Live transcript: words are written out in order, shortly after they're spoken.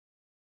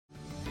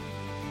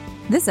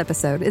This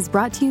episode is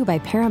brought to you by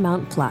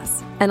Paramount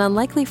Plus. An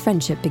unlikely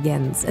friendship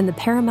begins in the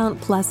Paramount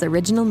Plus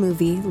original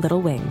movie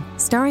Little Wing,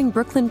 starring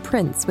Brooklyn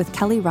Prince with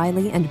Kelly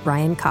Riley and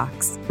Brian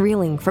Cox.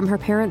 Reeling from her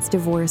parents'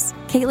 divorce,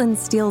 Caitlin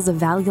steals a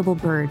valuable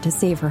bird to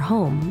save her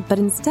home, but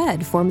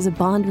instead forms a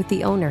bond with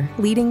the owner,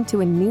 leading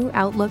to a new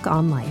outlook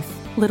on life.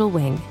 Little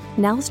Wing,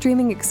 now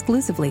streaming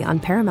exclusively on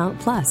Paramount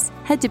Plus.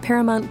 Head to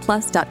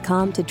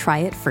ParamountPlus.com to try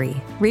it free.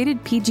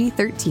 Rated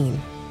PG-13.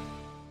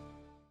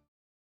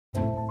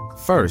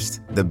 First,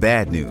 the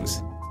bad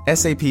news.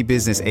 SAP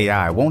Business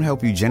AI won't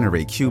help you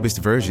generate cubist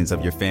versions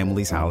of your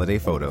family's holiday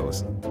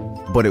photos.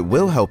 But it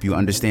will help you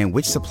understand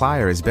which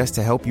supplier is best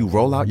to help you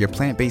roll out your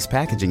plant-based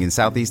packaging in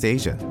Southeast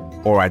Asia,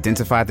 or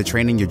identify the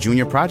training your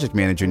junior project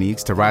manager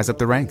needs to rise up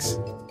the ranks,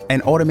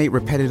 and automate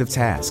repetitive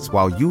tasks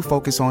while you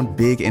focus on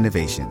big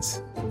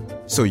innovations,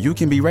 so you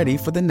can be ready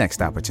for the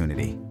next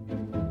opportunity.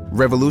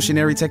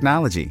 Revolutionary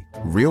technology,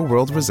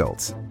 real-world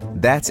results.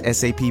 That's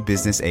SAP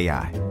Business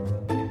AI.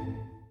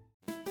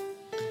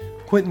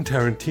 Quentin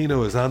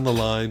Tarantino is on the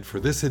line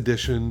for this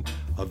edition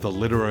of The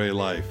Literary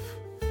Life.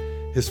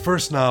 His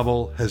first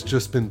novel has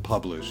just been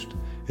published.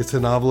 It's a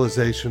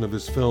novelization of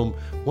his film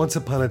Once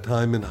Upon a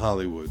Time in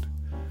Hollywood.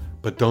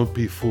 But don't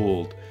be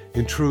fooled.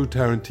 In true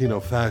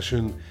Tarantino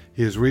fashion,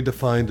 he has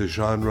redefined a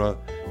genre,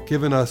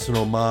 given us an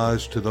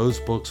homage to those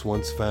books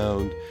once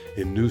found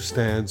in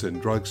newsstands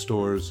and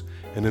drugstores,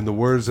 and in the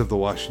words of the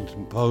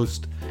Washington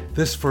Post,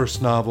 this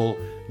first novel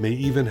may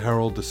even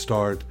herald the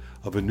start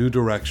of a new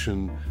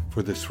direction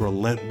for this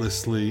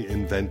relentlessly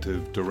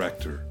inventive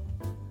director.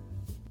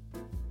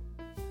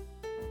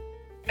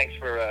 Thanks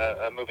for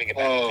moving it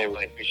back. I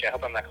really appreciate it. I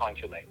hope I'm not calling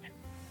too late.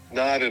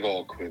 Not at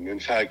all, Quinn. In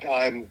fact,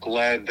 I'm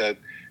glad that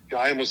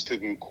I almost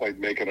didn't quite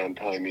make it on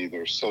time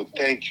either. So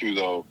thank you,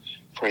 though,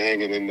 for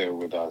hanging in there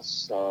with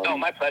us.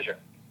 My pleasure.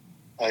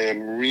 I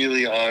am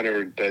really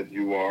honored that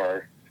you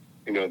are,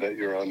 that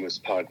you're on this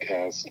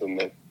podcast and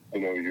that,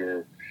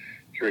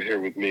 you're here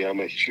with me. I'm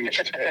a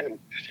huge fan,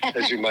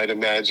 as you might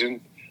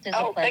imagine.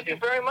 Thank you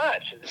very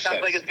much. It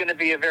sounds like it's going to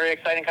be a very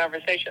exciting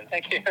conversation.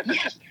 Thank you.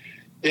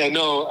 Yeah,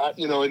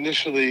 no,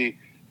 initially,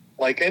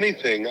 like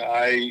anything,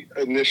 I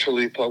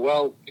initially thought,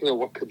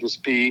 what could this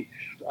be?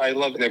 I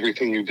loved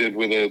everything you did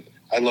with it.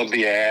 I love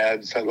the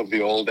ads. I love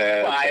the old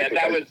ads.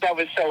 Well, that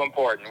was so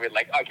important. We're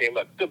like, okay,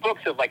 look, the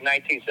books of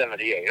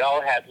 1978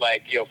 all had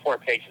 4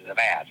 pages of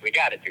ads. We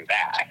got to do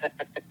that.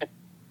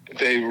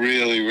 They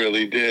really,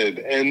 really did.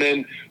 And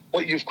then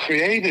what you've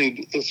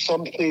created is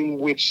something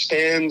which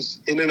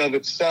stands in and of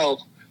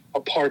itself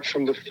apart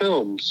from the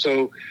film.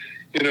 So,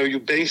 you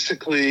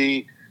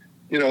basically,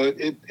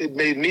 it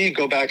made me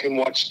go back and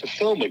watch the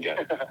film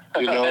again,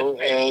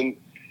 and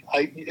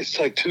it's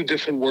like 2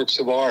 different works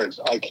of art.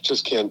 I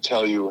just can't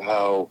tell you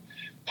how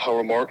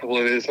remarkable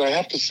it is. And I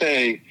have to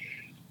say,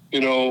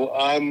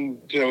 I'm,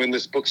 in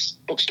this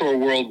bookstore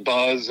world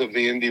buzz of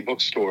the indie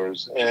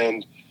bookstores,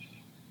 and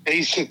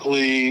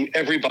basically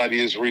everybody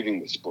is reading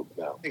this book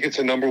now. I think it's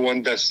a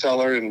 #1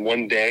 bestseller in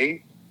one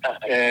day,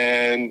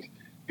 and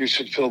you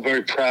should feel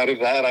very proud of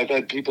that. I've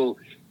had people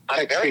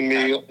texting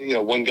me,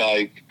 one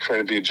guy trying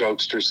to be a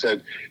jokester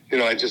said,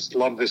 I just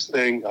love this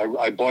thing.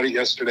 I bought it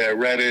yesterday. I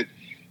read it.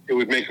 It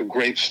would make a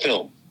great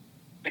film.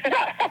 That's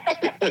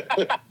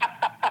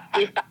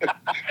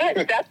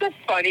a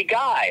funny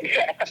guy.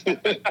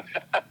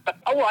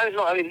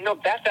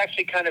 That's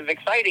actually kind of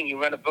exciting.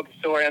 You run a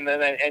bookstore,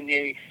 and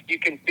you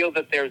can feel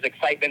that there's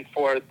excitement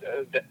for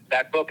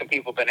that book, and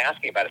people have been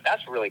asking about it.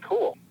 That's really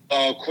cool.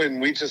 Quinn,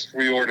 we just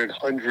reordered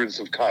hundreds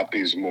of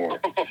copies more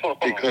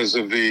because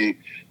of the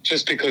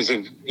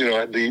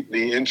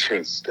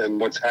interest and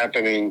what's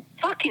happening.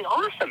 Fucking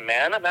awesome,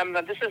 man!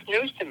 This is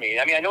news to me.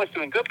 I know it's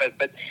doing good,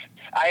 but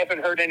I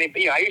haven't heard any.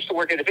 I used to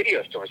work at a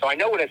video store, so I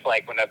know what it's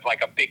like when a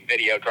big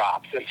video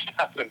drops and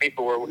stuff, and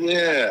people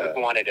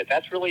wanted it.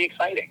 That's really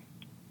exciting.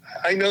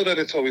 I know that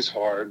it's always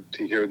hard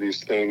to hear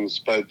these things,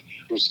 but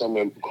for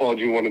someone who called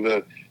you one of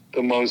the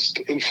most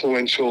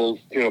influential,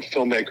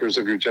 filmmakers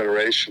of your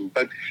generation.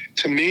 But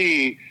to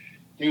me,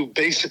 you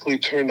basically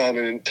turned on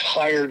an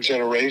entire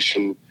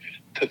generation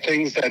to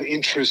things that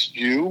interest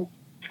you.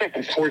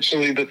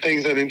 Unfortunately, the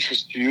things that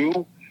interest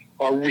you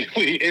are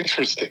really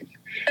interesting.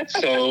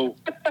 So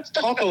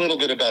talk a little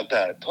bit about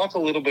that. Talk a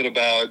little bit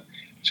about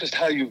just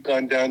how you've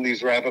gone down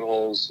these rabbit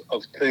holes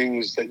of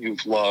things that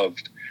you've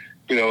loved,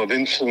 of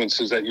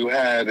influences that you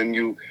had, and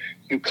you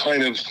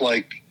kind of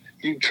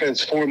you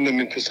transform them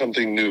into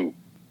something new.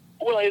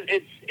 Well,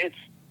 it's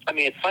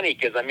funny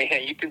because,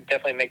 you can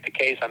definitely make the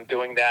case I'm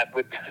doing that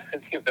with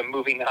the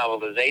movie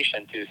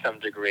novelization to some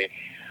degree,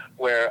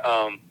 where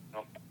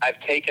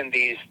I've taken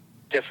these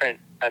different,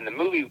 in the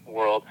movie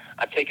world,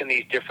 I've taken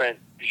these different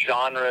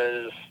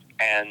genres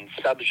and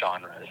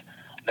subgenres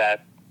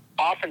that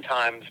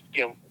oftentimes,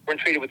 weren't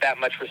treated with that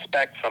much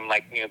respect from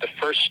the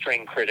first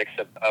string critics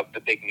of the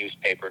big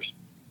newspapers,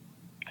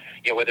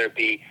 whether it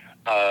be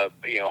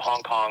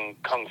Hong Kong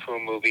kung fu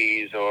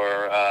movies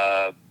or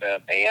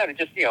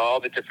just all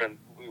the different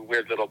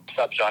weird little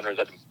subgenres,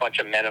 a bunch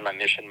of men on a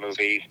mission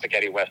movies,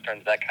 spaghetti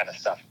westerns, that kind of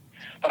stuff.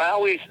 But I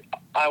always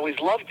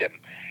loved him,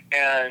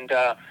 and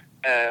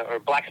or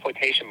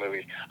blaxploitation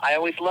movies. I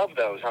always loved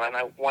those, and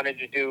I wanted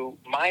to do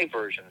my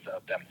versions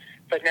of them.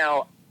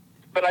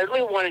 But I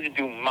really wanted to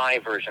do my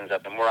versions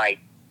of them, where I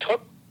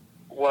took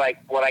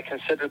what I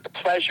considered the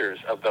pleasures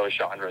of those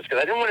genres, because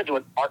I didn't want to do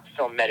an art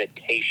film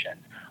meditation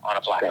on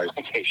a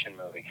blaxploitation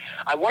movie.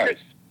 I wanted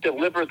to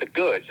deliver the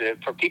goods.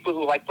 For people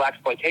who like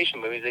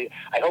blaxploitation movies,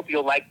 I hope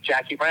you'll like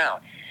Jackie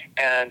Brown.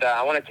 And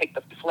I want to take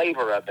the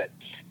flavor of it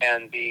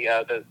and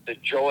the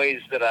joys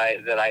that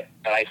I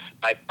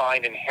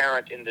find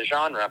inherent in the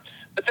genre,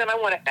 but then I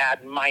want to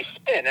add my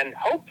spin and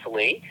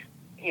hopefully,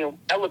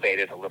 elevate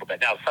it a little bit.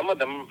 Now, some of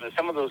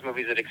those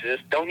movies that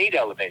exist don't need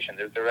elevation;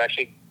 they're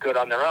actually good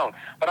on their own.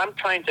 But I'm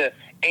trying to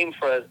aim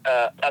for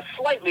a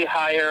slightly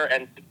higher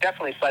and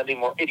definitely slightly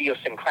more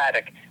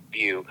idiosyncratic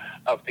view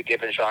of the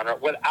given genre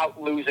without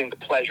losing the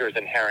pleasures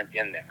inherent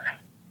in there.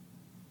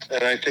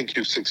 And I think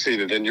you've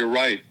succeeded, and you're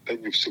right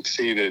that you've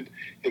succeeded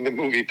in the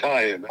movie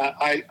tie-in.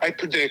 I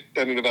predict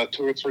that in about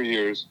 2 or 3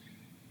 years,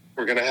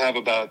 we're going to have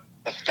about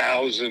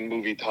 1,000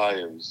 movie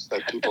tie-ins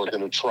that people are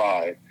going to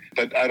try.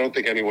 But I don't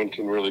think anyone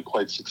can really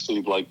quite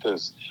succeed like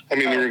this. I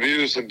mean, the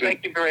reviews have been...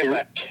 Thank you very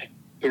much.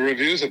 The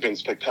reviews have been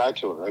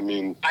spectacular. I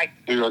mean,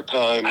 New York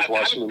Times,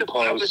 Washington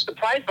Post. I was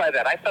surprised by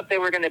that. I thought they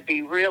were going to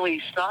be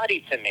really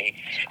snotty to me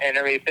and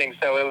everything.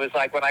 So it was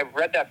like when I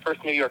read that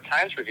first New York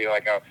Times review, I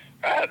go,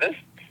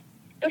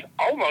 this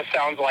almost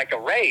sounds like a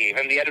rave.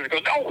 And the editor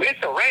goes, no, it's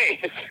a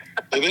rave.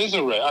 It is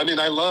a rave. I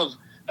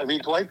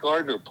mean, Dwight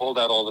Gardner pulled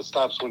out all the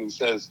stops when he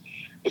says,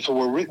 if it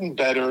were written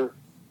better,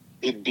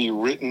 it'd be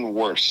written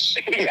worse.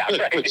 Yeah,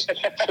 right.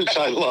 which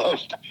I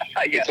loved.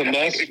 Yes,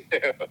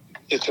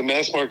 it's a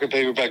mass market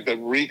paperback that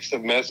reeks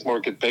of mass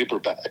market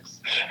paperbacks.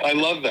 I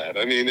love that.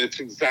 I mean, it's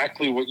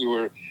exactly what you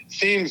were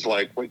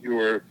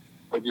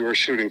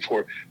shooting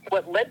for.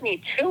 What led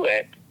me to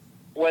it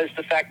was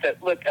the fact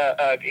that, look,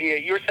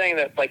 you were saying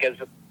that, like, as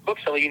a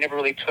bookseller, you never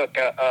really took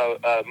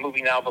a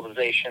movie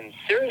novelization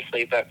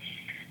seriously, but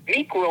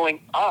me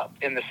growing up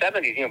in the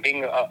 70s,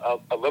 being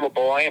a little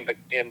boy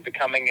and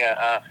becoming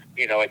a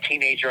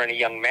teenager and a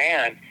young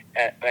man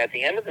at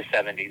the end of the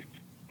 70s,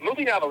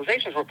 movie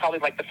novelizations were probably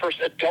like the first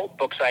adult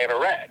books I ever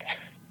read.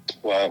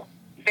 Wow.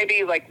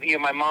 Maybe like,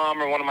 my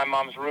mom or one of my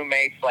mom's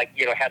roommates,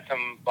 had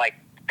some like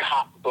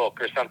cop book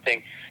or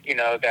something,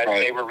 that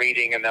they were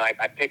reading, and then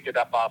I picked it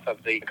up off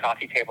of the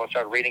coffee table and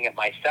started reading it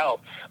myself.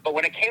 But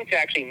when it came to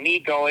actually me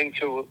going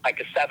to like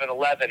a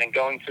 7-Eleven and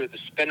going through the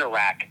spinner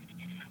rack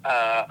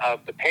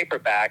of the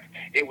paperback,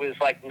 it was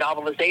like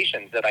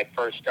novelizations that I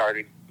first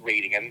started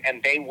reading,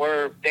 and they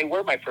were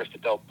my first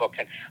adult books,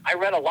 and I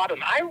read a lot of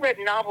them. I read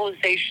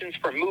novelizations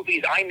for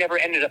movies I never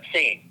ended up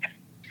seeing.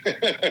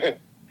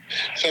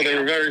 So they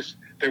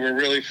were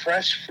really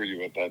fresh for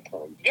you at that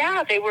time.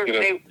 Yeah, they were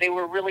they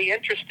were really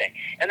interesting.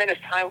 And then as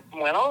time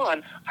went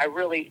on, I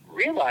really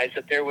realized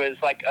that there was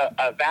like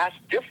a vast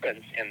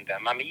difference in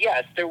them. I mean,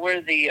 yes, there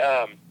were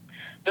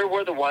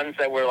the ones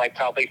that were like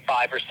probably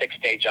 5 or 6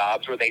 day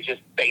jobs where they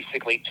just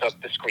basically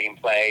took the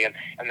screenplay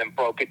and then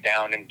broke it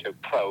down into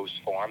prose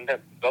form.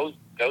 Those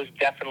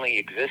definitely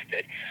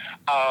existed.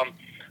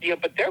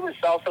 But there was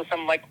also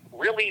some like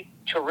really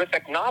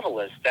terrific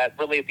novelists that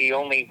really the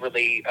only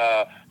really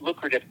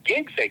lucrative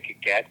gigs they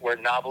could get were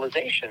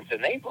novelizations,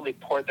 and they really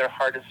poured their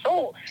heart and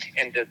soul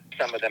into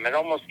some of them, and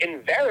almost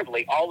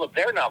invariably all of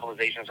their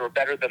novelizations were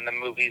better than the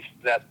movies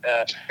that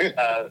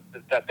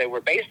that they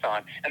were based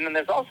on. And then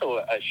there's also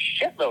a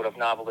shitload of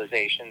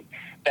novelizations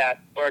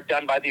that were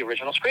done by the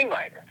original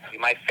screenwriter.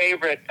 My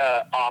favorite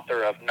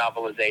author of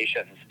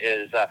novelizations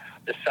is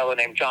this fellow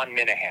named John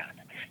Minahan.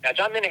 Now,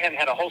 John Minahan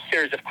had a whole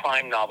series of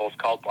crime novels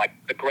called, like,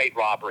 The Great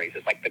Robberies.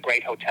 It's like The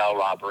Great Hotel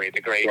Robbery,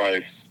 The Great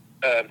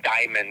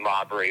Diamond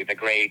Robbery, The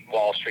Great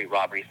Wall Street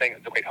Robbery,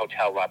 The Great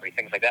Hotel Robbery,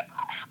 things like that.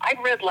 I've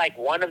read, like,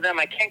 one of them.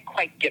 I can't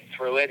quite get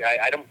through it.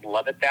 I don't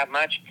love it that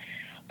much.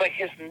 But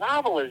his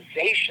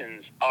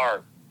novelizations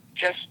are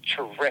just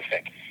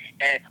terrific.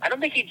 And I don't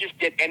think he just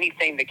did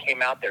anything that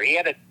came out there. He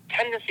had a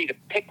tendency to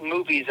pick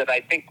movies that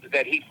I think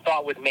that he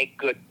thought would make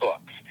good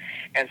books.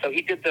 And so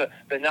he did the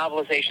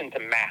novelization to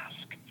Mask.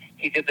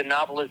 He did the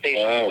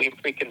novelization of William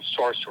Friedkin's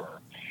Sorcerer.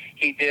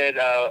 He did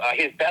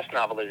his best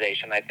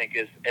novelization, I think,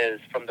 is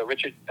from the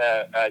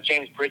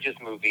James Bridges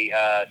movie,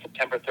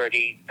 September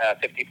 30,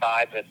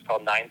 55. It's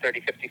called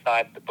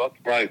 9/30/55, the book.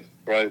 Right.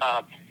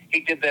 He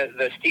did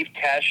the Steve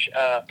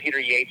Tesh, Peter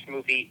Yates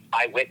movie,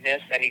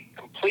 Eyewitness, and he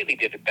completely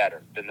did it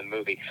better than the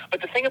movie.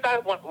 But the thing about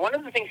it, one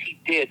of the things he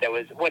did that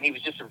was, when he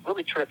was just a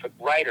really terrific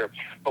writer,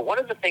 but one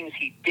of the things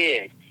he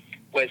did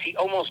was he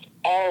almost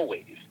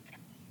always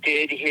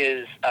did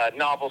his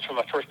novels from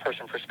a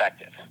first-person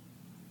perspective.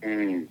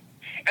 And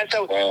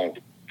so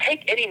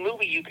take any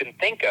movie you can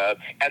think of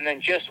and then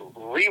just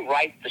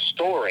rewrite the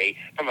story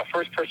from a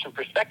first-person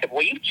perspective.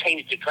 Well, you've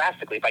changed it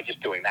drastically by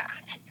just doing that.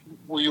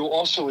 Were you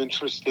also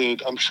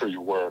interested, I'm sure you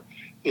were,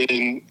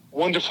 in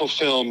wonderful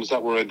films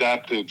that were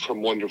adapted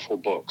from wonderful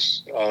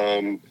books?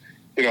 I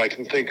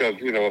can think of,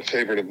 a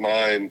favorite of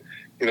mine,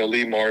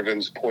 Lee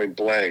Marvin's Point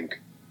Blank,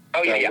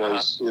 Oh, yeah, that yeah.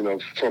 was,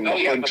 from The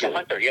Hunter. The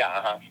Hunter,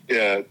 yeah.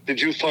 Yeah.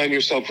 Did you find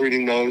yourself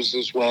reading those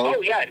as well?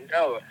 Oh, yeah,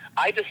 no.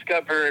 I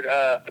discovered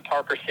the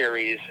Parker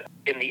series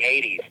in the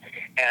 80s,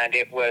 and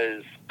it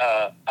was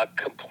a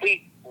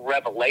complete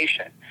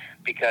revelation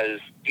because,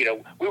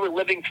 we were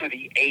living through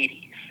the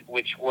 80s,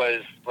 which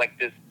was like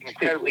this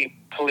incredibly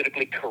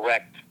politically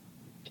correct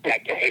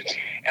decade.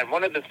 And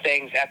one of the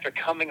things after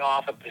coming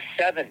off of the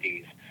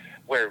 70s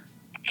where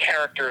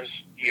characters,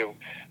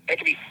 they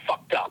could be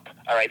fucked up,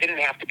 all right? They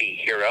didn't have to be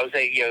heroes.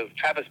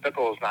 Travis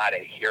Bickle is not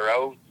a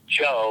hero.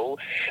 Joe,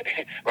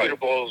 Peter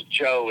Bowles'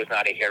 Joe is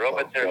not a hero,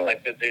 but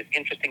there's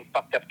interesting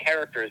fucked up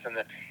characters,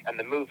 and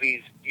the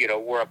movies,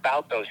 were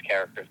about those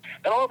characters.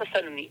 Then all of a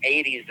sudden in the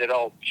 80s, it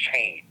all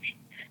changed,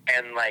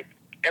 and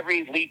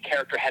every lead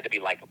character had to be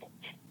likable.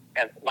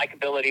 And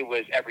likability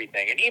was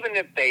everything. And even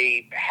if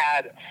they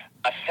had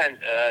a sense,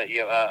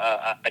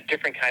 a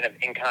different kind of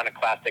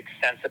iconoclastic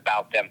sense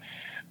about them,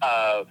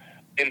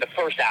 in the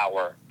first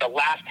hour, the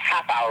last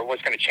half hour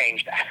was going to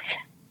change that.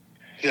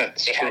 Yeah,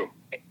 it's true.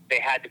 They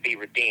had to be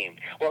redeemed.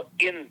 Well,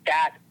 in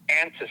that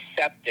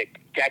antiseptic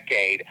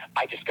decade,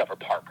 I discovered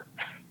Parker.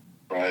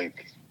 Right.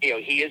 He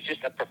is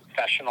just a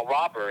professional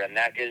robber, and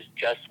that is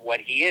just what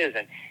he is.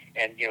 And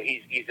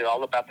he's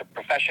all about the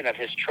profession of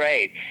his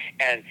trade.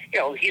 And,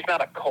 he's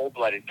not a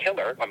cold-blooded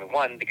killer. I mean,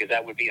 one, because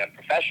that would be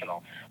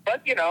unprofessional.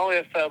 But,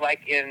 if,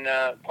 like in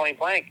Point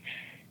Blank,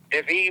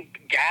 if he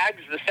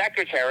gags the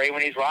secretary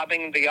when he's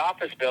robbing the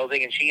office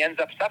building and she ends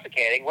up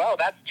suffocating, well,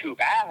 that's too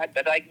bad.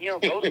 But,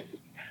 those,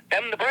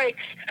 them the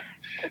breaks.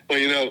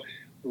 Well,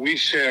 we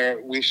share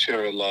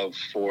a love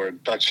for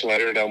Dutch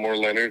Leonard, Elmore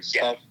Leonard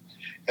stuff.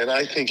 And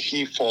I think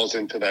he falls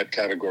into that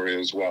category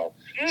as well.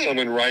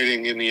 Someone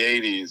writing in the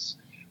 80s,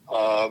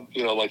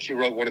 like he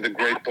wrote one of the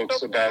great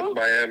books about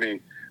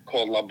Miami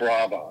called La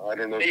Brava. I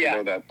don't know if you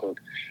know that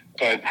book.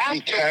 But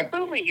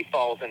he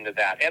falls into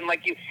that. And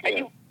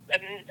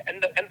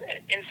and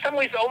in some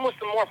ways, almost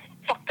the more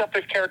fucked up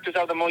his characters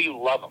are, the more you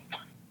love them.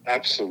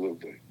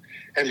 Absolutely.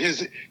 And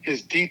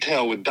his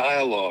detail with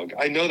dialogue,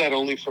 I know that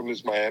only from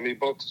his Miami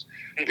books,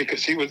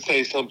 because he would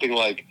say something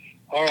like,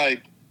 all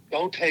right,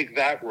 don't take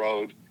that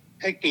road,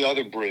 take the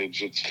other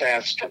bridge, it's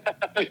faster.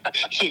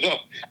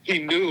 He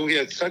knew, he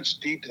had such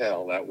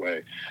detail that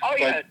way. Oh,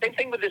 yeah, same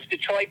thing with his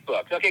Detroit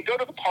books. Okay, go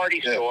to the party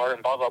store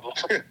and blah, blah, blah.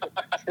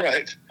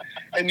 Right.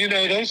 And,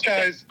 those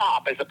guys...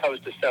 Pop as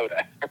opposed to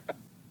soda.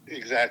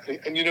 Exactly.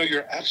 And,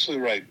 you're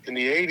absolutely right. In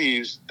the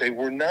 80s, they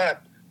were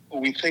not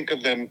what we think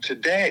of them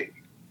today.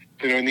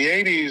 In the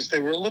 80s, they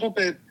were a little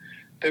bit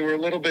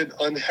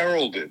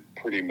unheralded,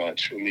 pretty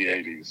much, in the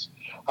 80s.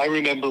 I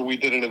remember we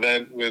did an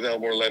event with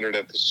Elmore Leonard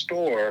at the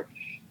store,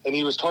 and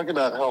he was talking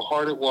about how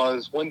hard it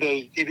was. One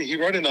day, he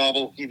wrote a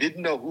novel. He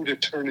didn't know who to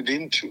turn it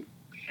into.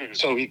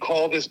 So he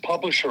called his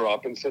publisher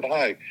up and said,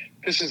 hi,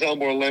 this is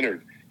Elmore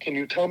Leonard. Can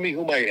you tell me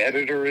who my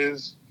editor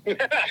is?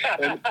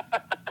 and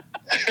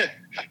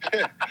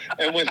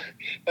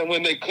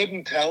when they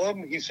couldn't tell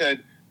him, he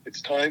said, it's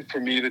time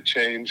for me to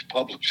change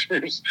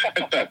publishers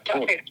at that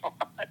point.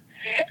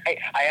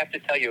 I have to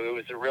tell you, it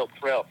was a real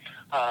thrill.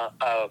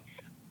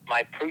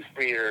 My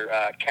proofreader,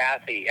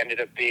 Kathy, ended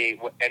up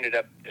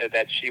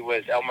that she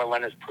was Elmer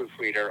Leonard's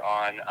proofreader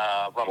on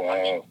Rum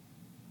Punch.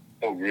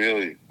 Oh,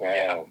 really?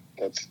 Wow.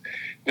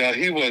 Yeah.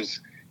 He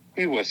was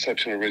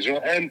such an original.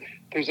 And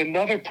there's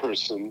another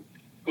person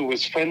who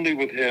was friendly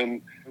with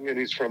him, and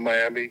he's from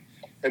Miami,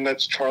 and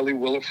that's Charlie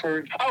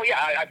Willeford. Oh, yeah,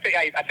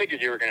 I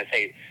figured you were going to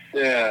say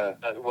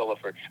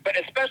Willeford. But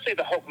especially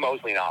the Hoke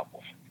Mosley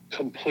novels.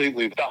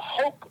 Completely. The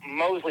Hoke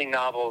Mosley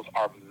novels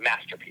are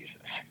masterpieces.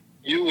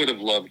 You would have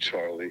loved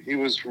Charlie. He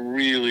was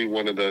really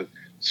one of the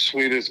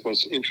sweetest,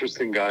 most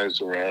interesting guys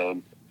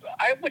around.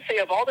 I would say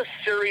of all the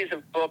series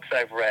of books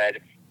I've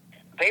read,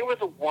 they were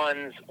the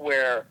ones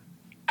where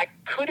I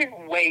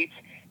couldn't wait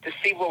to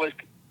see what was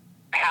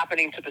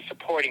happening to the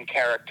supporting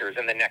characters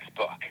in the next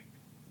book.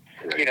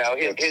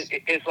 Right.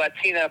 His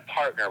Latina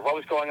partner, what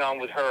was going on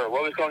with her?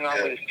 What was going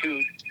on with his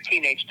two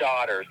teenage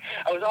daughters?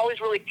 I was always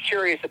really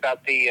curious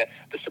about the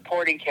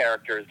supporting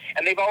characters,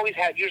 and they've always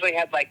usually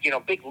had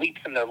big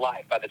leaps in their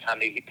life by the time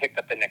he picked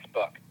up the next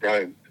book.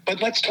 Right.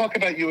 But let's talk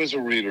about you as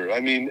a reader. I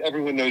mean,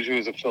 everyone knows you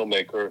as a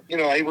filmmaker.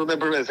 I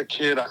remember as a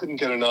kid, I couldn't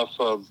get enough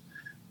of,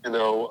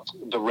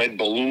 The Red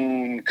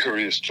Balloon,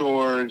 Curious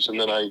George, and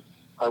then I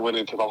went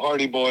into the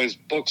Hardy Boys.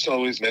 Books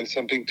always meant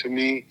something to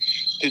me.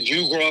 Did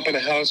you grow up in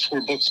a house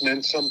where books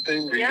meant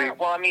something? Really? Yeah,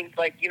 well, I mean,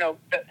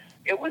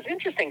 it was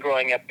interesting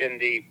growing up in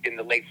the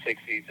late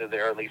 60s or the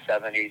early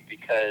 70s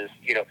because,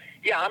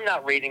 I'm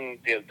not reading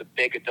the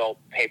big adult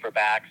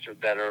paperbacks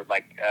that are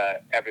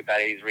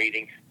everybody's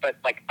reading, but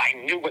I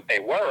knew what they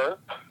were.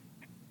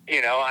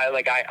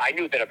 I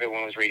knew that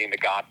everyone was reading The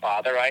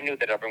Godfather. I knew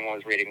that everyone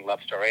was reading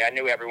Love Story. I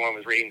knew everyone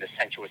was reading The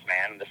Sensuous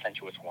Man and The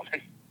Sensuous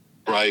Woman.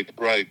 Right.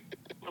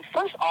 The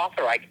first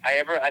author I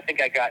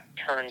think I got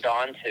turned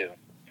on to,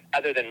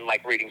 other than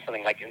reading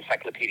something like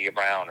Encyclopedia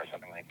Brown or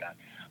something like that,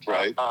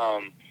 right?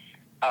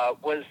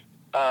 Was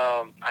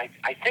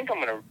I think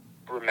I'm going to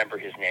remember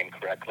his name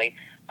correctly.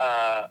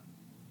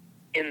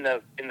 in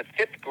the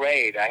fifth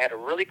grade, I had a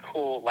really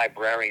cool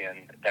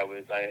librarian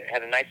I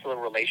had a nice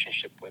little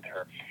relationship with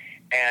her,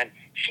 and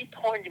she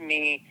pointed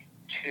me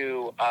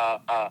to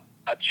a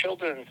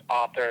children's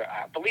author.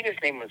 I believe his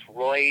name was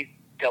Roy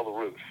Del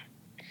Ruth.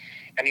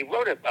 And he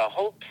wrote a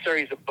whole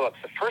series of books.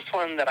 The first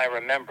one that I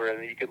remember,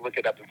 and you could look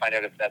it up and find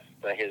out if that's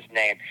his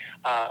name,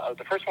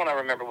 the first one I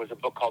remember was a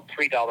book called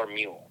 $3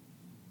 Mule.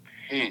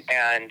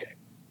 And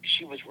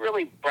she was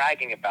really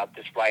bragging about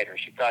this writer.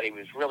 She thought he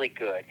was really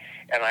good.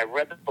 And I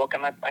read the book,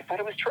 and I thought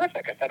it was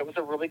terrific. I thought it was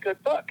a really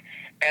good book.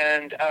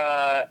 And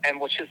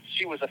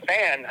she was a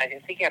fan. I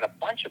think he had a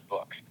bunch of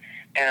books.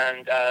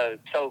 And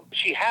so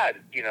she had,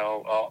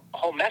 a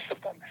whole mess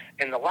of them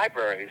in the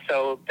library.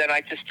 So then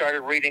I just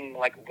started reading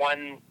like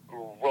one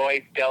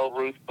Roy Del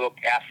Ruth book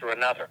after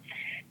another.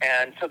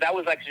 And so that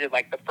was actually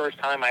like the first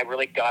time I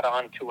really got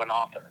on to an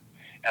author.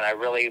 And I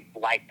really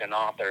liked an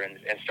author and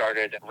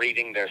started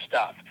reading their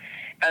stuff.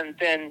 And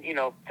then,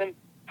 then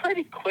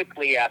pretty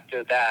quickly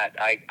after that,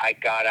 I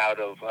got out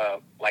of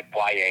like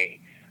YA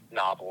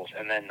novels.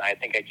 And then I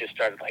think I just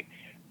started like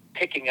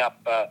picking up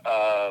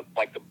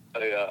like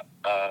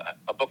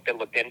a book that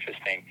looked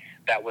interesting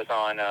that was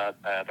on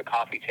the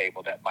coffee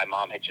table that my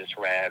mom had just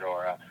read,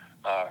 or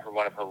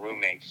one of her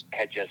roommates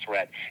had just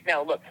read.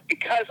 Now, look,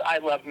 because I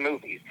love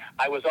movies,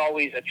 I was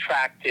always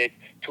attracted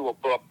to a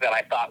book that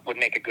I thought would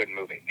make a good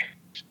movie.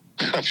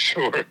 I'm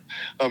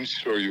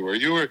sure you were.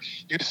 You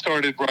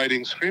started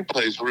writing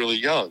screenplays really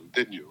young,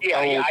 didn't you? Yeah,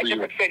 I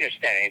never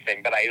finished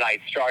anything, but I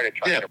started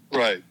trying to.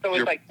 Right. So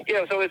it's like,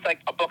 so it's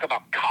like a book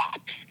about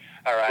cops.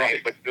 All right,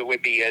 but it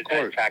would be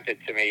attracted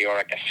to me, or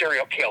like a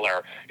serial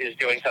killer is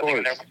doing something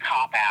and there's a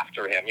cop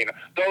after him.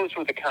 Those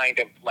were the kind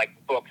of like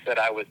books that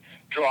I was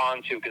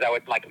drawn to, because I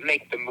would like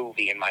make the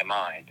movie in my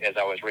mind as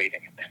I was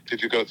reading it.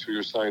 Did you go through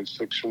your science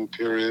fiction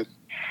period?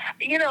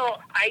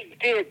 I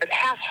did, but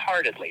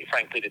half-heartedly,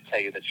 frankly, to tell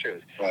you the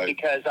truth,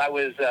 because I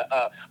was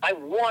I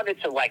wanted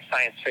to like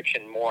science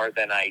fiction more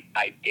than I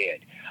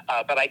did,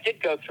 but I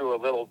did go through a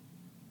little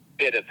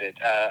bit of it.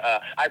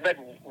 I read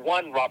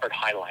one Robert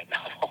Heinlein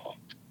novel.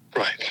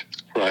 Right.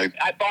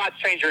 I bought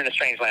Stranger in a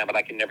Strange Land, but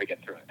I can never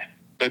get through it.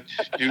 But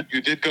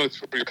you did go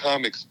through your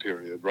comics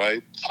period,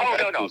 right? So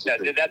no,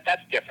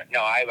 that's different.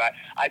 No,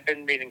 I've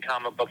been reading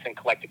comic books and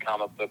collected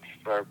comic books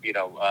for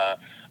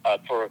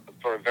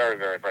for a very,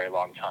 very, very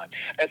long time.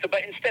 And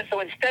so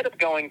instead of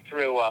going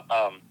through a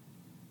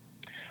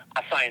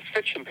science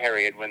fiction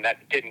period when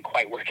that didn't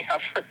quite work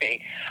out for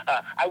me,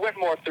 I went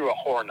more through a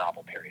horror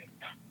novel period.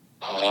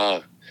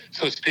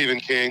 So Stephen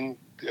King.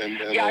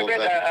 Yeah, I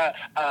read.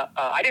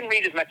 I didn't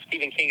read as much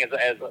Stephen King as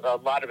a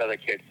lot of other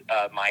kids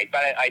might, but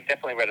I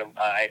definitely read.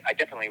 I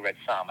definitely read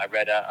some. I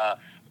read. I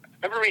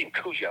remember reading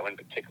Cujo in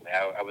particular.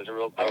 I was a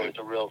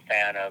real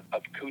fan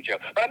of Cujo.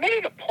 But I made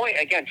it a point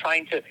again,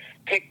 trying to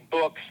pick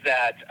books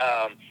that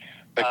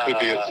could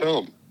be a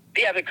film.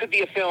 Yeah, that could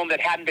be a film that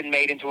hadn't been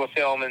made into a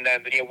film, and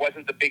then it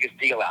wasn't the biggest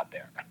deal out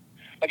there.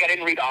 Like I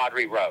didn't read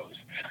Audrey Rose.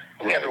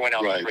 Everyone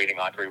else was reading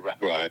Audrey Rose.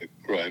 Right.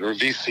 Or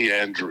V.C.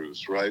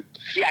 Andrews, right?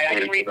 Yeah, I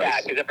didn't read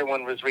that because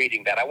everyone was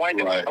reading that. I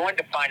wanted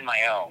to find my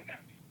own.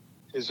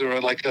 Is there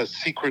like a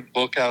secret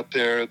book out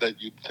there that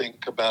you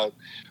think about,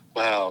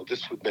 wow,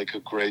 this would make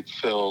a great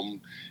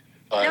film?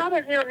 No,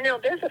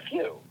 there's a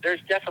few.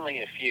 There's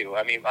definitely a few.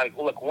 I mean,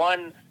 look,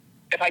 one,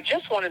 if I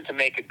just wanted to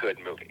make a good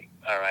movie,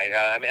 all right,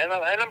 and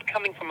I'm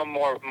coming from a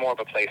more of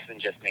a place than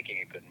just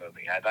making a good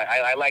movie.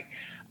 I like...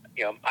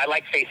 I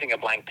like facing a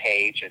blank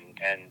page and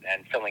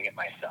filling it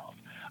myself,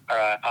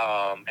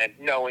 and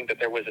knowing that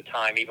there was a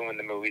time, even when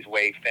the movie's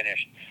way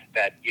finished,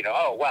 that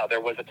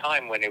there was a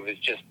time when it was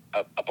just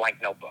a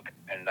blank notebook,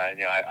 and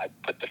I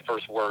put the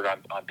first word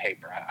on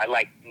paper. I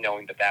like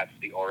knowing that that's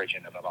the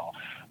origin of it all.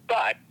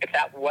 But if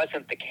that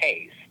wasn't the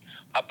case,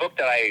 a book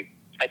that I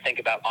think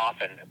about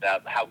often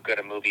about how good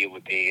a movie it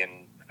would be,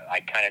 and I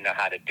kind of know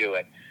how to do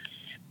it,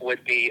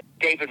 would be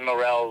David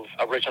Morrell's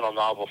original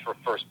novel for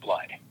First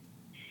Blood.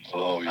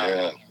 Oh,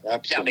 yeah,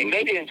 absolutely. Now, they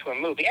made it into a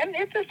movie, and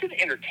it's just an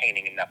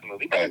entertaining enough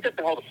movie, but it doesn't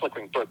hold a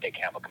flickering birthday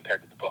candle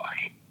compared to the book.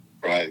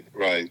 Right.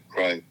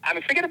 I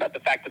mean, forget about the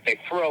fact that they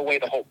throw away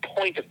the whole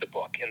point of the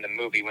book in the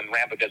movie when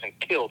Rambo doesn't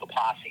kill the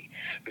posse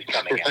who's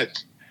coming in.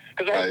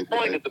 Because the whole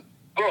point of the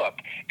book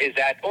is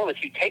that,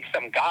 if you take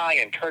some guy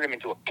and turn him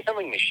into a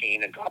killing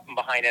machine and drop him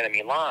behind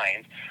enemy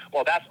lines,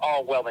 well, that's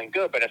all well and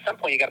good, but at some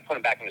point you got to put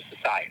him back into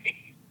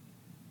society.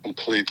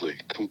 Completely,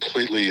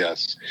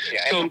 yes.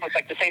 Yeah, it's almost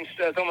like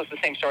it's almost the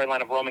same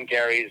storyline of Roman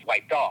Gary's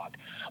White Dog.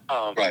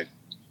 Right.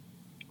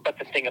 But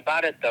the thing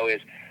about it, though,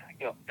 is,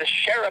 the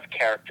sheriff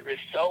character is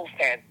so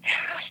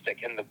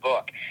fantastic in the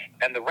book,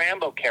 and the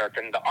Rambo character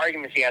and the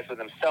arguments he has with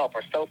himself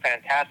are so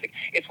fantastic.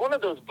 It's one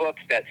of those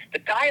books that the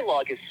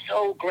dialogue is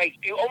so great,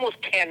 you almost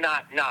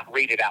cannot not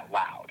read it out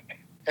loud.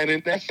 And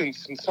in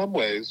essence, in some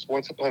ways,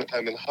 Once Upon a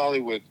Time in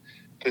Hollywood,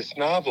 this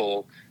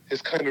novel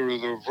is kind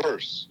of the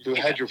reverse. You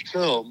had your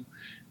film,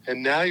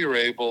 and now you're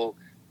able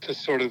to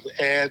sort of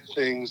add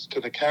things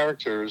to the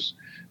characters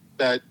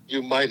that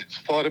you might have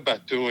thought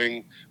about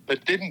doing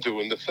but didn't do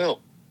in the film.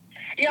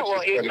 Yeah,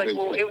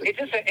 it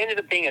just ended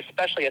up being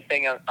especially a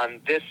thing on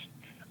this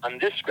on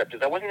this script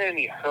is I wasn't in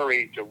any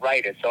hurry to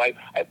write it, so I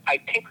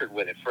tinkered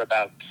with it for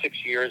about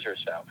 6 years or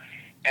so.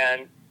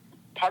 And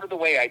part of the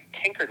way I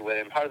tinkered with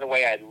it, and part of the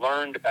way I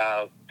learned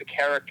about the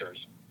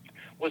characters,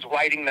 was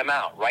writing them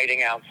out,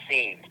 writing out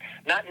scenes.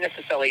 Not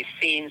necessarily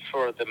scenes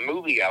for the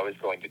movie I was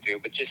going to do,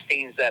 but just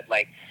scenes that,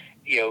 like,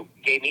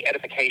 gave me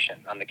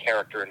edification on the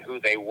character and who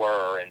they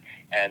were,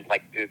 and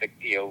like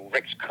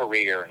Rick's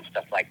career and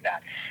stuff like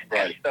that.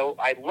 Right. And so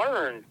I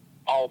learned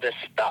all this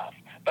stuff.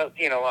 But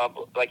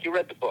like you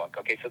read the book,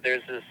 okay? So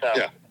there's this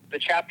the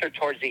chapter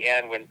towards the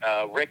end when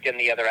Rick and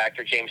the other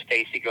actor James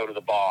Stacy go to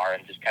the bar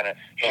and just kind of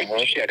shoot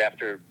the shit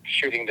after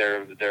shooting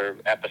their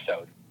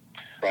episode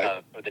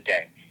for the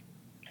day.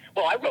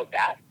 Well, I wrote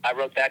that. I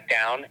wrote that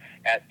down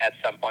at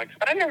some point,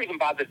 but I never even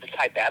bothered to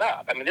type that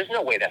up. I mean, there's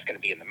no way that's going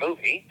to be in the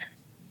movie.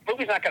 The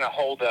movie's not going to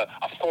hold a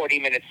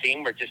 40-minute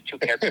scene where just two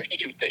characters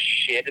shoot the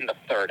shit in the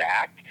third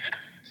act.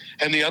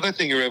 And the other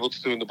thing you were able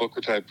to do in the book,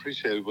 which I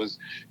appreciated, was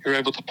you were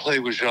able to play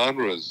with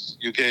genres.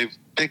 You gave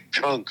big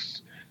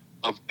chunks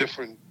of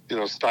different,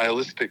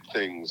 stylistic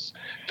things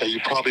that you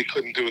probably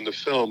couldn't do in the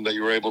film that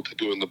you were able to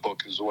do in the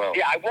book as well.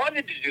 Yeah, I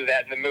wanted to do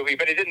that in the movie,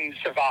 but it didn't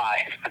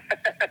survive.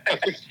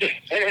 It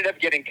ended up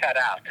getting cut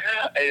out.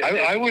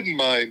 I wouldn't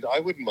mind. I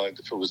wouldn't mind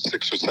if it was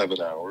 6 or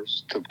 7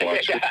 hours to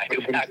watch it.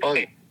 It would have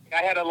been fun.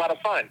 I had a lot of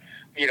fun,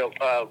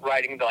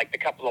 writing the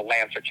couple of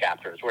Lancer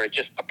chapters where it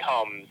just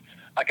becomes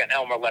like an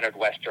Elmer Leonard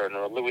Western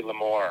or a Louis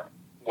L'Amour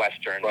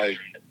Western. Right.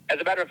 As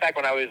a matter of fact,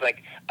 when I was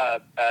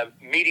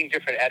meeting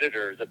different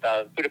editors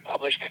about who to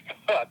publish the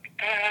book,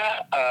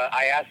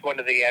 I asked one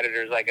of the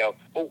editors, I go,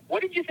 well,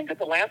 what did you think of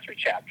the Lancer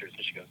chapters?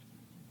 And she goes,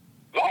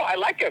 oh, I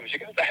like them. She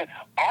goes,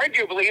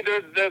 arguably,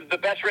 they're the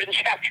best written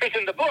chapters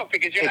in the book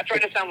because you're not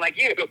trying to sound like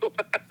you.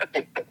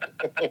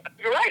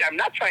 You're right. I'm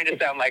not trying to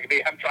sound like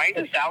me. I'm trying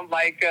to sound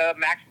like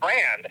Max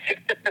Brand.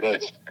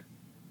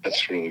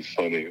 That's really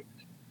funny.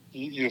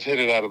 You've hit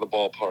it out of the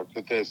ballpark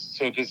with this.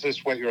 So does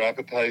this whet your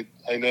appetite?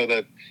 I know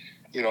that,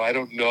 I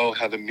don't know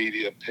how the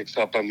media picks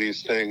up on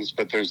these things,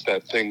 but there's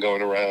that thing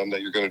going around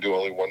that you're going to do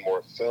only one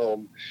more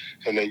film.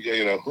 And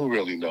that, who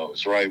really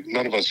knows, right?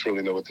 None of us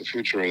really know what the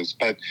future is.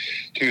 But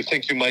do you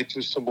think you might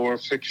do some more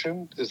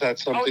fiction? Is that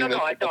something?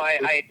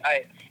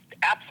 I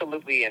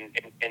absolutely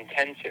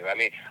intend to. I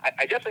mean,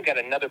 I definitely got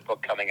another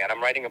book coming out.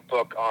 I'm writing a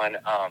book on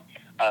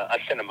a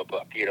cinema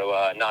book,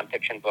 a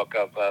nonfiction book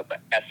of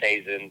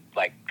essays and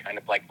kind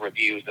of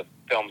reviews of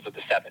films of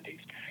the 70s.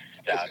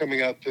 It's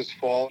coming out this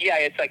fall. Yeah,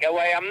 it's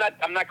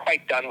I'm not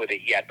quite done with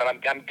it yet, but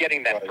I'm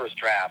getting that first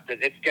draft.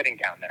 It's getting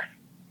down there.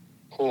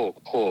 Cool.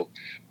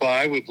 Well,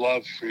 I would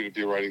love for you to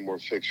be writing more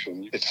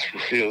fiction. It's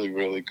really,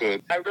 really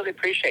good. I really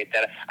appreciate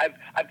that.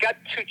 I've got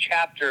 2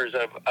 chapters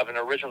of an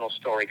original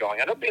story going.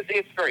 I don't think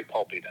it's very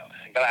pulpy though,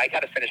 but I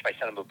got to finish my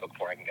cinema book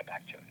before I can get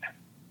back to it.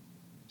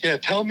 Yeah,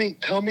 tell me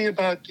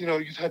about,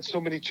 you've had so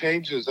many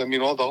changes. I mean,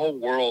 the whole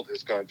world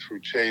has gone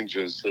through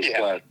changes this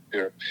last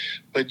year.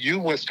 But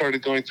you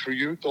started going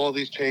through all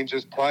these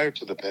changes prior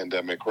to the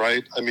pandemic,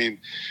 right? I mean,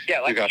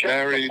 you got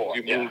married,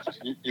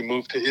 you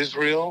moved to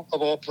Israel,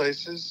 of all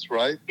places,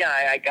 right? Yeah,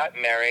 I got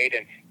married,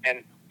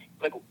 and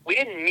we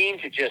didn't mean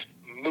to just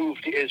move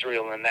to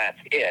Israel and that's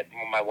it.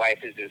 My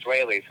wife is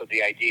Israeli, so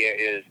the idea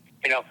is,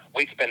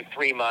 we'd spend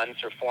 3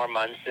 months or 4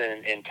 months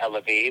in Tel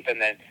Aviv,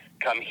 and then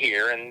come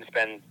here and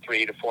spend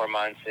 3 to 4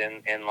 months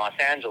in Los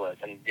Angeles.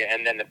 And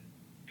then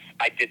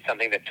I did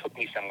something that took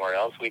me somewhere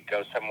else, we'd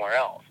go somewhere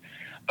else.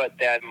 But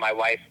then my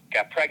wife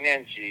got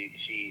pregnant,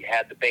 she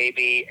had the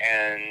baby,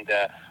 and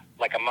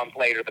a month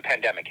later, the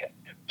pandemic hit.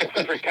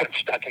 We were kind of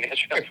stuck in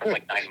Israel for 9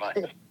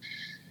 months.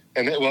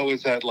 And what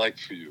was that like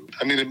for you?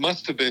 I mean, it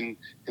must have been,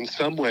 in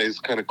some ways,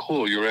 kind of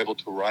cool. You were able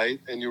to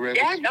write, and you were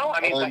able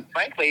to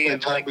frankly,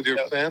 spend time with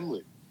your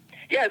family.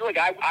 Yeah, look,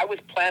 I was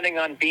planning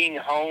on being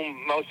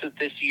home most of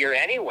this year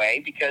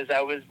anyway because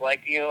I was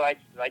I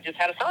just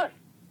had a son.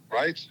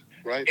 Right.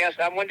 Yes,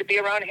 I wanted to be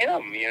around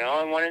him,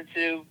 I wanted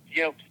to,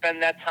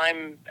 spend that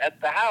time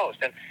at the house.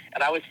 And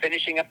I was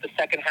finishing up the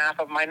second half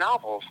of my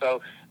novel. So,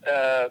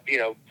 so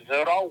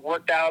it all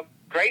worked out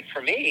great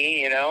for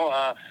me,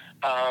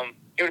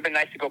 It would have been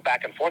nice to go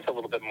back and forth a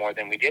little bit more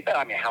than we did. But,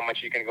 I mean, how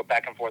much are you going to go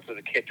back and forth with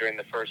a kid during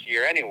the first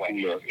year anyway?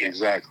 Yeah,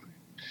 exactly.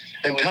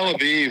 And Tel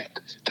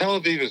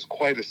Aviv is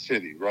quite a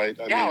city, right?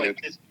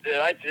 It's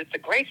a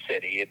great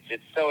city.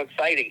 It's so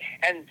exciting.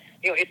 And,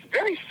 it's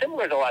very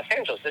similar to Los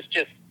Angeles. It's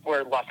just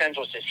where Los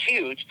Angeles is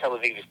huge, Tel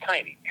Aviv is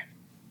tiny.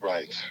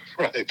 Right.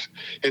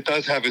 It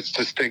does have its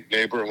distinct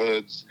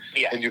neighborhoods,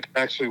 and you can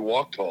actually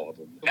walk to all of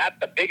them. That's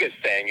the biggest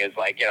thing is,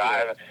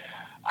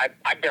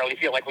 I barely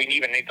feel like we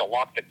even need to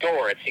lock the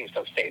door. It seems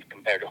so safe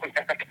compared to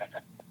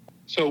America.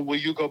 So will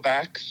you go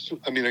back?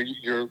 I mean,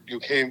 you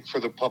came for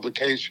the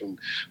publication,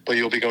 but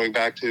you'll be going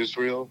back to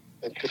Israel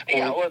at this point?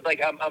 Yeah, well,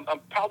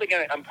 I'm probably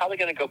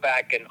gonna go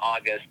back in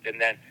August,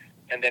 and then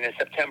in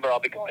September I'll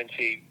be going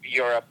to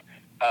Europe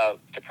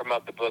to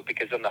promote the book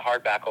because then the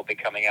hardback will be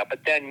coming out. But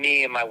then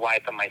me and my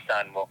wife and my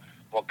son will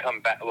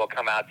come back. We'll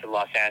come out to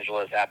Los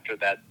Angeles after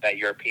that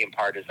European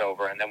part is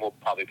over, and then we'll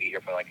probably be here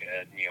for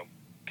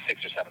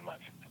 6 or 7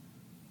 months.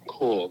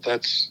 Cool.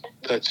 That's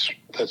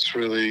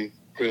really,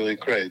 really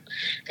great.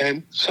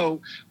 And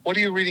so, what are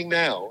you reading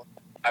now?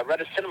 I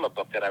read a cinema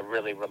book that I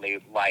really, really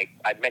like.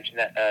 I mentioned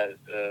that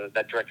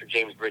that director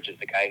James Bridges,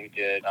 the guy who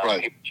did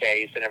Paper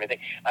Chase and everything.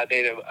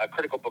 They did a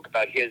critical book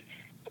about his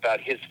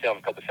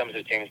film called The Films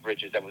of James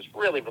Bridges that was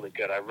really, really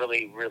good. I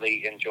really,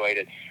 really enjoyed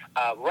it.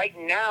 Right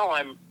now,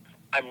 I'm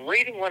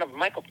reading one of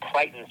Michael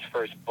Crichton's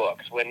first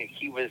books when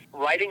he was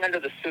writing under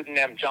the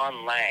pseudonym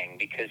John Lang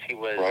because he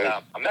was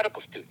a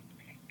medical student.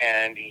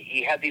 And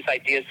he had these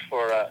ideas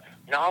for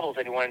novels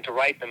and he wanted to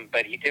write them,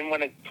 but he didn't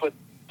want to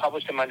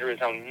publish them under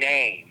his own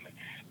name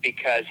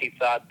because he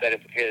thought that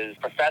if his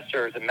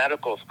professors in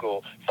medical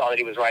school saw that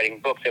he was writing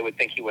books, they would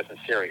think he wasn't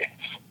serious.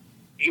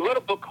 He wrote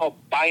a book called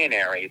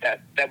Binary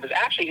that was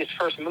actually his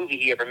first movie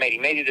he ever made. He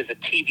made it as a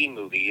TV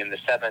movie in the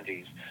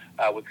 70s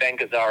with Ben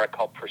Gazzara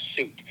called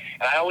Pursuit.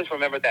 And I always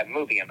remembered that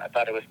movie, and I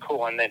thought it was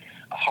cool. And then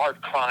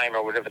Hard Crime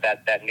or whatever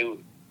that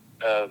new...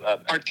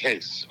 Hard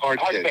Case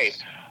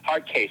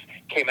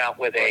came out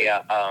with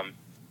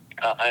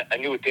a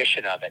new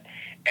edition of it.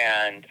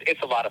 And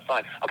it's a lot of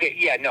fun. Okay,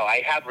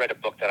 I have read a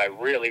book that I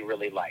really,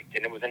 really liked,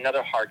 and it was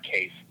another hard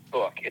case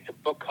book. It's a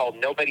book called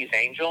Nobody's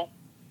Angel.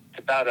 It's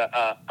about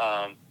a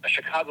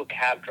Chicago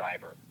cab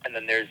driver, and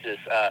then there's this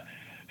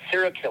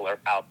serial killer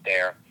out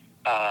there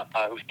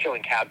who's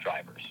killing cab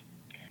drivers.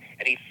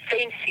 And he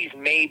thinks he's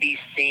maybe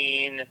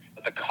seen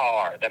the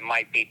car that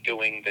might be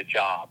doing the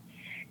job.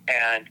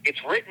 And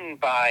it's written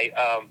by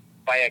a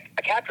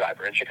cab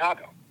driver in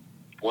Chicago.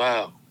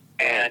 Wow.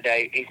 And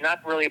he's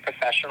not really a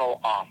professional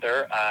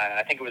author.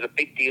 I think it was a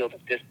big deal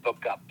that this book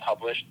got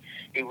published.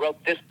 He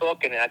wrote this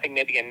book and I think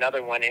maybe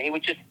another one, and he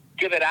would just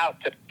give it out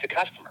to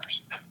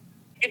customers.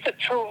 It's a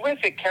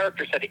terrific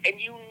character study, and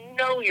you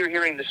know you're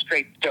hearing the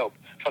straight dope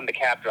from the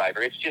cab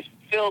driver. It's just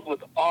filled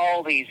with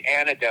all these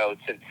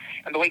anecdotes, and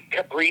the way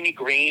Cabrini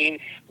Green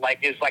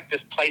is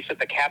this place that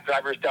the cab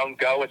drivers don't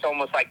go. It's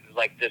almost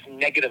like this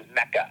negative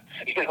mecca,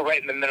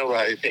 right in the middle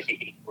of the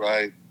city.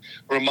 Right.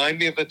 Remind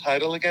me of the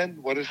title again.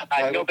 What is the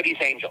title? Nobody's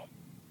Angel.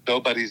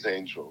 Nobody's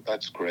Angel.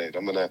 That's great.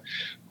 We're gonna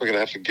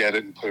have to get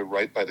it and put it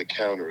right by the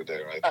counter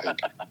there. I think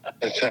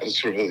that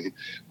sounds really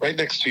right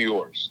next to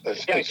yours.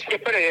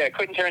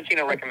 Quentin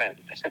Tarantino recommends.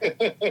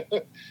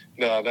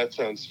 No, that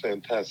sounds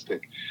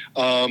fantastic.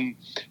 Do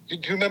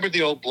you remember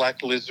the old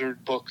Black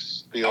Lizard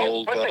books? The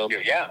old,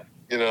 yeah.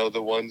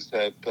 The ones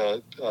that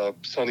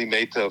Sonny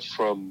Mehta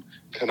from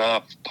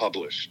Knopf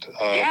published.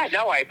 I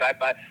have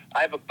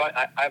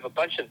a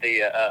bunch of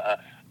the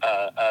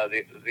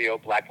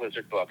old Black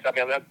Lizard books. I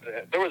mean,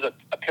 there was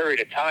a period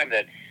of time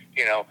that,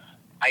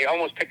 I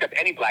almost picked up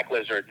any Black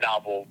Lizard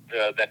novel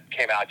that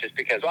came out just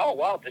because,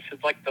 this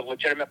is like the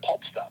legitimate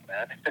pulp stuff,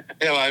 man.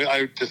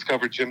 I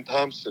discovered Jim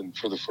Thompson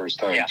for the first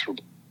time through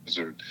Black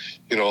Lizard,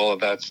 all of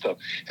that stuff.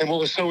 And what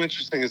was so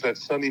interesting is that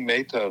Sonny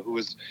Mehta, who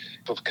was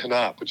of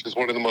Knopf, which is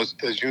one of the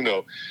most, as you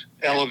know,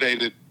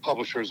 elevated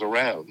publishers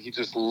around, he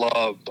just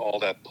loved all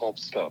that pulp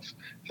stuff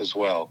as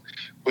well,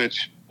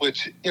 which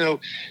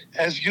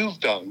as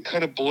you've done,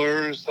 kind of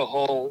blurs the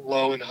whole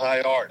low and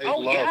high art.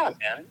 Man.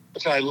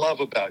 Which I love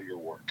about your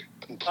work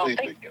completely. Oh,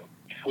 thank you.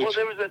 Well,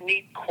 there was a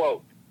neat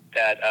quote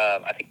that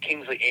I think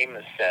Kingsley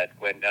Amis said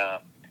when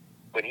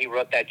he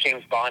wrote that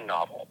James Bond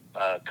novel,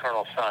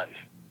 Colonel Sons.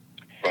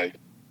 Right.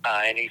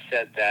 And he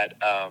said that,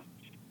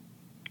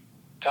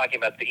 talking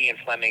about the Ian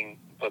Fleming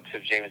books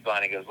of James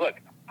Bond, he goes, look,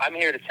 I'm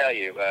here to tell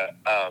you,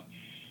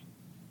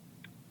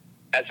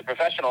 as a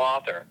professional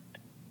author,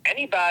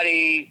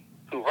 anybody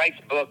who writes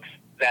books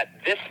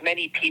that this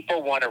many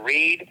people want to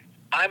read,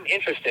 I'm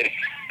interested in.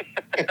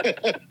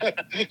 The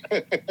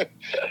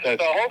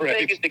whole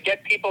thing is to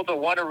get people to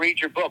want to read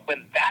your book.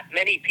 When that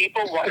many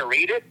people want to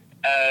read it,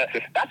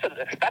 that's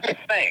a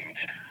thing.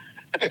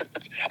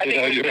 I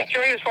think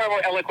Jerry is far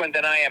more eloquent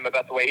than I am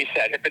about the way he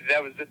said it, but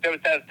that was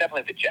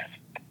definitely the gist.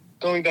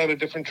 Going down a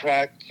different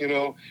track,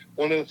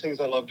 one of the things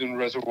I loved in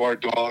Reservoir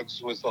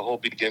Dogs was the whole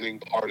beginning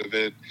part of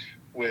it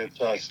with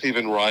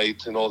Stephen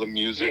Wright and all the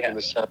music and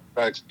the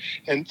soundtracks.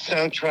 And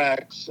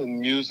soundtracks and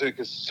music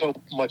is so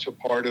much a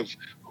part of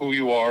who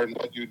you are and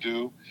what you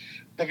do.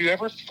 Have you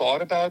ever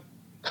thought about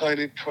kind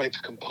of trying to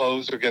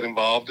compose or get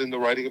involved in the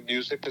writing of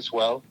music as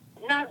well?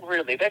 Not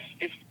really.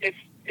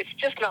 It's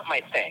just not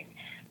my thing.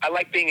 I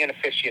like being an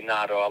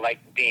aficionado. I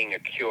like being a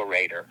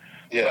curator.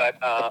 Yeah.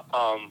 But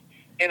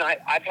and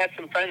I've had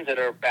some friends that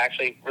are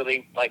actually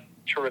really like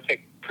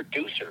terrific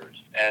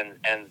producers and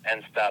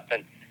stuff.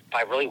 And if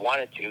I really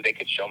wanted to, they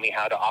could show me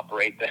how to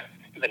operate the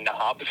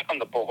knobs on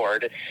the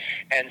board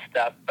and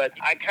stuff. But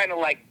I kind of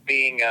like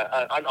being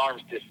an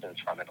arm's distance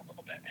from it a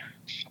little bit.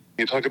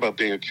 You talk about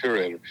being a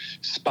curator.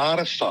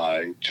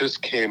 Spotify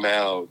just came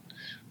out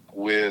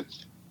with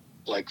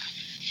like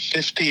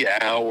 50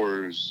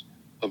 hours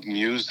of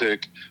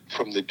music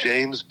from the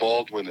James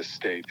Baldwin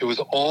estate. It was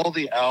all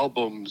the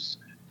albums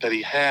that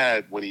he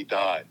had when he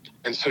died.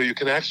 And so you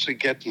can actually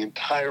get the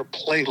entire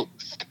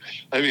playlist.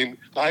 I mean,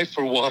 I,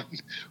 for one,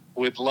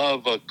 would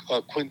love a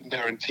Quentin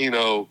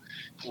Tarantino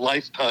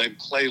lifetime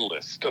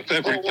playlist of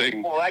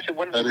everything. Well, actually,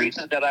 one of the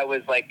reasons that I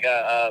was like,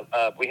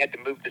 we had to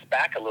move this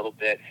back a little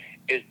bit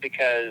is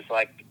because,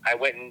 like, I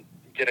went and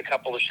did a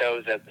couple of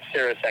shows at the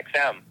Sirius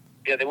XM.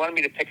 Yeah, they wanted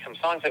me to pick some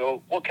songs. I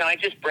go, well, can I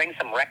just bring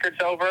some records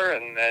over?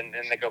 And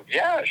they go,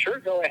 yeah, sure,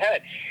 go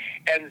ahead.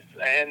 And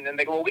then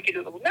they go, well, we can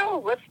do,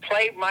 no, let's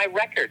play my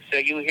record so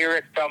you hear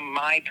it from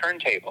my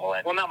turntable.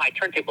 And, well, not my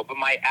turntable, but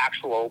my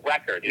actual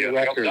record. You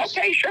know, go,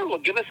 okay, sure, well,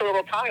 give us a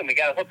little time. We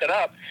got to hook it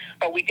up.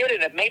 But we did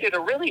it. It made it a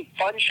really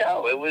fun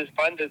show. It was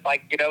fun to,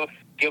 like, you know,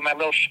 give my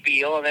little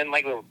spiel and then,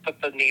 like,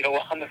 put the needle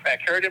on the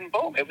record and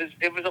boom. It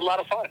was a lot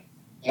of fun.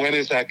 When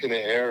is that going to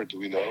air? Do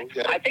we know?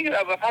 Yeah. I think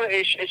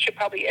it should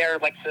probably air,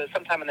 like,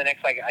 sometime in the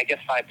next, like, I guess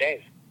 5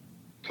 days.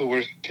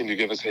 So can you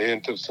give us a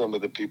hint of some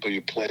of the people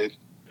you played?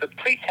 The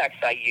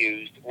pretext I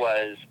used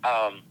was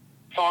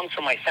songs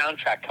from my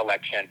soundtrack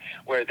collection,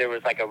 where there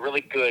was like a really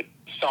good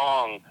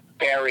song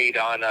buried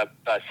on a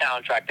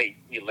soundtrack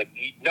that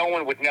no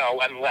one would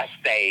know unless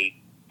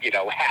they, you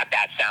know, had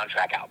that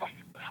soundtrack album.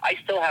 I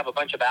still have a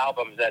bunch of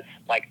albums that,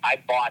 like,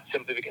 I bought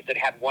simply because it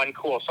had one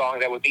cool song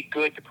that would be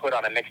good to put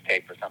on a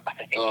mixtape for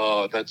somebody.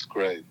 Oh, that's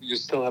great. You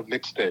still have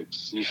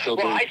mixtapes.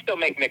 I still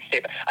make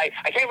mixtapes. I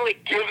can't really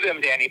give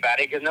them to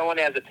anybody because no one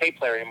has a tape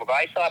player anymore, but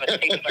I still have a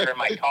tape player in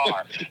my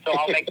car, so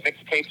I'll make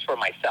mixtapes for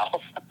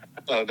myself.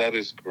 Oh, that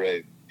is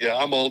great. Yeah,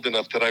 I'm old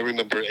enough that I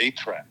remember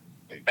 8-track.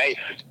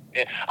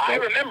 I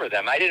remember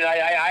them.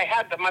 I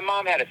had them. My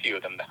mom had a few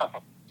of them,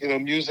 though. You know,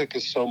 music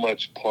is so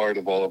much part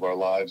of all of our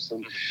lives.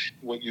 And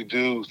what you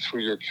do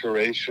through your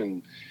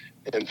curation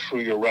and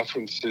through your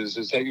references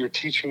is that you're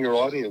teaching your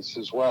audience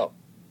as well.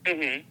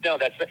 Mm-hmm. No,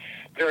 that's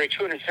very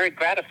true. And it's very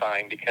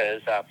gratifying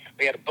because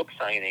we had a book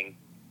signing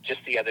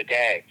just the other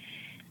day.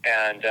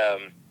 And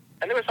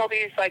there was all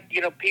these, like,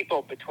 you know,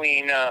 people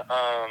between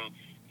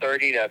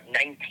 30 to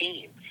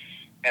 19.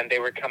 And they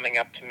were coming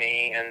up to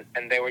me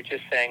and they were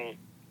just saying,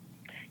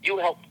 you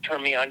helped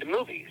turn me on to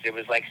movies. It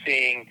was like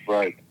seeing...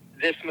 Right.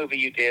 This movie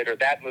you did or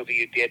that movie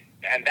you did,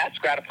 and that's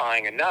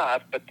gratifying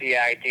enough, but the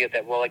idea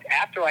that, well, like,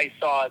 after I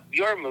saw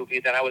your movie,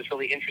 then I was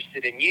really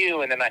interested in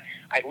you, and then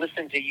I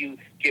listened to you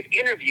give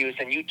interviews,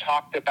 and you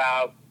talked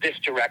about this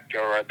director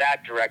or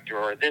that director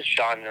or this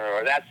genre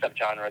or that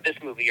subgenre or this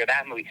movie or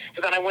that movie.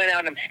 So then I went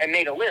out and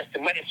made a list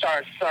and went and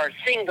started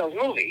seeing those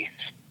movies.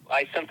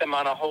 I sent them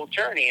on a whole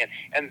journey,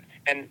 and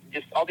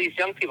just all these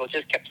young people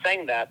just kept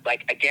saying that,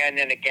 like, again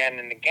and again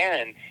and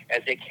again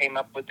as they came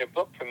up with their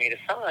book for me to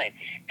sign.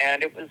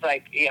 And it was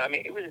like, I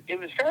mean, it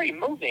was very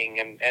moving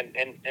and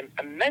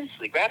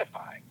immensely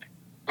gratifying.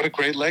 What a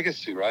great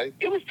legacy, right?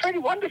 It was pretty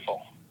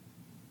wonderful.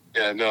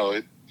 Yeah,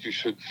 no, you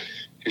should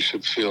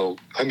feel,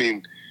 I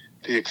mean,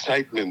 the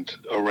excitement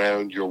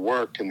around your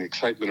work and the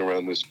excitement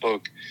around this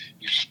book,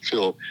 you should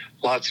feel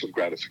lots of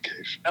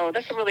gratification. Oh,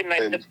 that's a really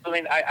nice,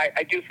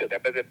 I do feel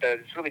that, but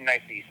it's really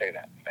nice that you say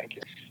that. Thank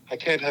you. I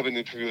can't have an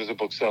interview as a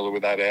bookseller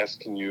without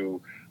asking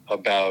you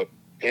about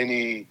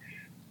any,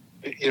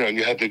 you know, and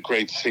you had the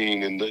great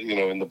scene in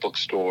the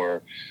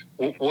bookstore.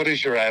 What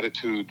is your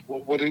attitude?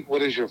 What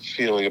is your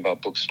feeling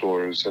about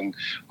bookstores? And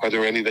are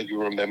there any that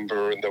you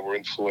remember and that were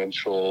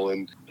influential?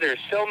 And there's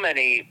so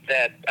many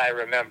that I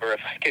remember.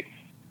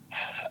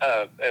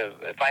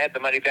 If I had the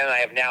money then I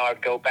have now,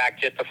 I'd go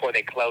back just before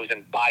they close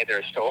and buy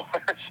their stores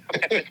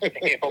when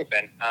they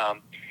open.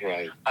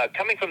 Right.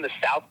 Coming from the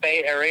South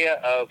Bay area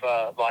of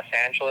Los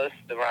Angeles,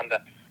 around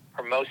the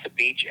Hermosa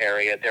Beach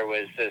area, there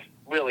was this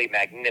really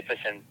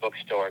magnificent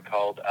bookstore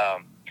called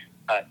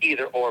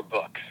Either Or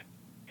Books.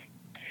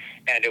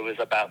 And it was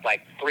about,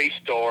 like, 3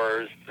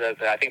 stores.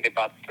 I think they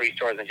bought 3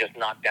 stores and just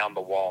knocked down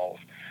the walls.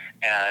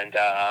 And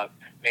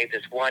made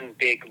this one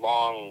big,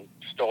 long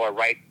store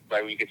right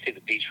where you could see the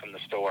beach from the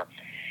store.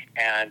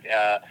 And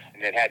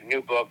it had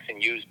new books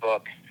and used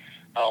books,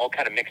 all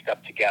kind of mixed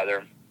up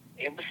together.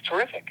 It was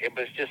terrific. It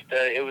was just,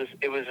 it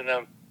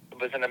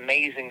was an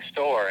amazing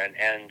store.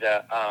 And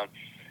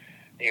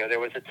you know, there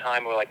was a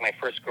time where, like, my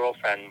first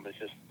girlfriend was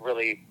this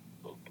really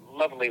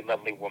lovely,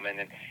 lovely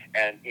woman.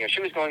 And you know, she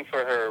was going for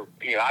her,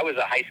 you know, I was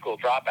a high school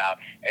dropout,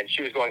 and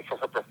she was going for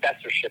her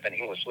professorship in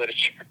English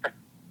literature.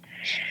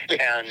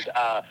 And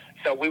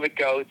so we would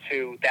go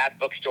to that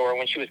bookstore.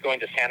 When she was going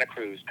to Santa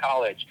Cruz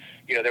College,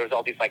 you know, there was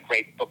all these, like,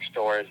 great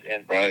bookstores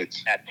in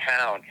that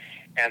town.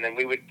 And then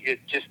we would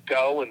just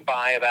go and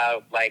buy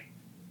about, like,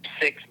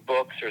 6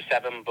 books or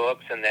 7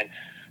 books and then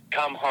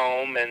come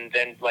home. And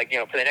then, like, you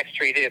know, for the next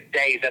 3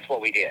 days, that's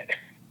what we did.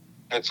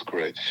 That's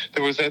great.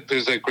 There's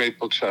that great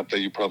bookshop that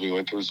you probably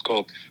went to. It's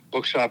called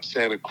Bookshop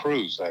Santa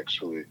Cruz,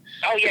 actually.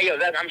 Oh, yeah.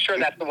 I'm sure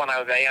that's the one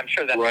I'm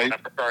sure that's the one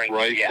I'm referring to.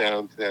 Right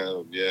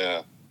downtown,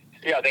 yeah.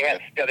 Yeah, they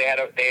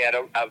had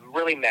a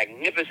really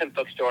magnificent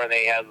bookstore, and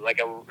they had, like,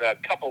 a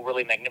couple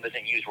really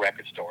magnificent used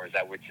record stores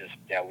that were just,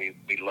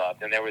 we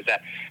loved. And there was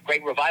that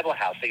great Revival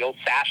House, the old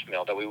Sash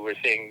Mill that we were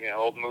seeing, you know,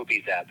 old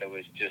movies at, that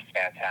was just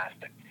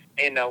fantastic.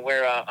 And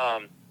where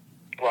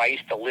I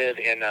used to live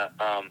in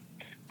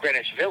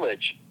Greenwich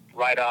Village,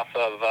 right off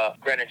of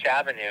Greenwich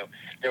Avenue,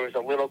 there was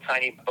a little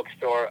tiny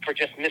bookstore for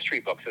just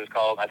mystery books. It was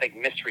called, I think,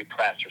 Mystery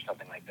Press or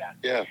something like that.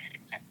 Yeah.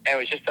 And it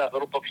was just a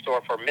little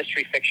bookstore for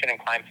mystery fiction and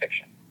crime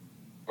fiction.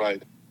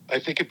 Right. I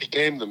think it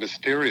became the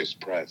Mysterious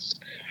Press.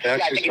 Yeah,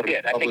 I think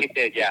it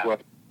did, yeah. Well.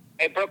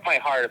 It broke my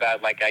heart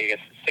about, I guess,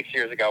 6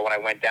 years ago when I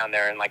went down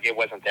there and, it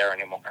wasn't there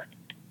anymore.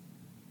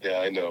 Yeah,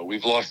 I know.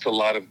 We've lost a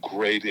lot of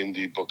great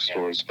indie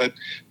bookstores. Yeah. But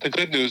the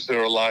good news, there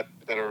are a lot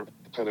that are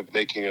kind of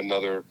making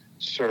another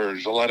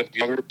surge. A lot of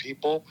younger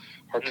people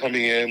are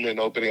coming in and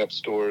opening up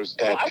stores.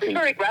 I was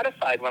very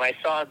gratified when I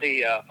saw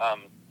the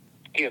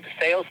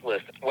sales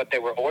list, what they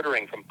were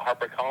ordering from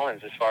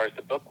HarperCollins as far as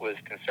the book was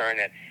concerned,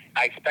 and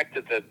I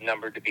expected the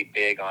number to be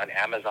big on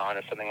Amazon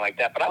or something like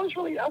that. But I was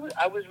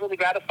really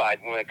gratified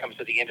when it comes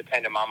to the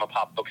independent mom and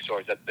pop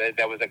bookstores.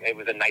 It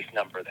was a nice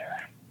number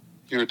there.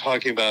 You were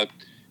talking about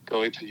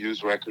going to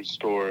used record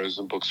stores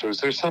and bookstores.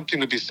 There's something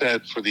to be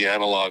said for the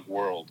analog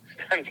world.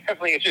 I'm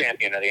definitely a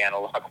champion of the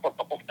analog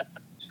world.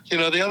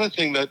 The other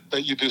thing that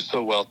you do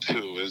so well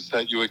too is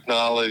that you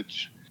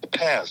acknowledge the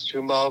past.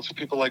 You acknowledge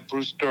people like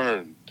Bruce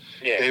Dern.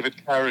 Yeah. David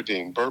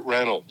Carradine, Burt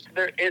Reynolds.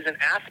 There is an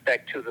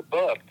aspect to the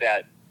book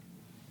that,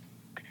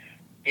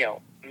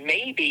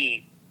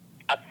 maybe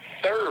a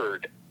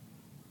third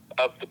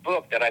of the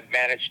book that I've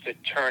managed to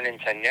turn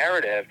into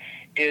narrative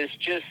is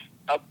just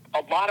a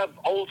lot of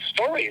old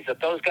stories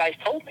that those guys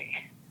told me.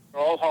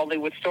 Old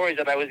Hollywood stories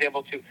that I was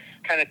able to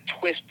kind of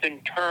twist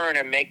and turn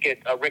and make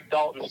it a Rick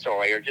Dalton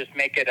story, or just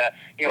make it a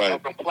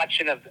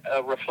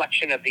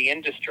reflection of the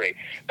industry.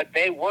 But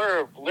they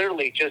were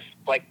literally just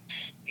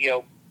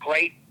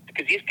great,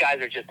 because these guys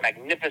are just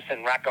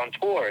magnificent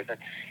raconteurs,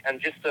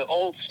 and just the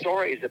old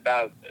stories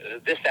about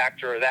this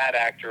actor or that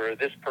actor or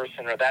this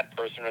person or that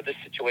person or this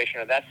situation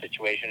or that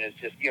situation is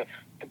just,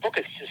 the book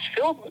is just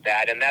filled with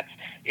that. And that's,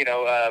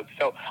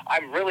 so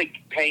I'm really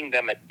paying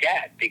them a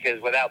debt,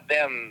 because without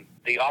them,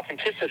 the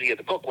authenticity of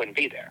the book wouldn't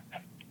be there.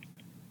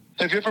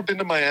 Have you ever been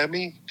to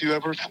Miami? Do you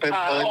ever spend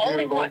time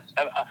only once.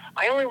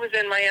 I only was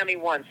in Miami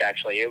once,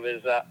 actually. It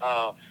was...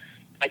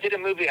 I did a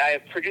movie. I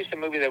produced a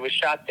movie that was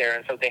shot there,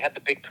 and so they had the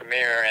big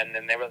premiere, and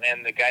then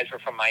the guys were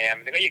from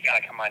Miami. They go, "You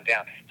gotta come on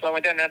down." So I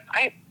went down, and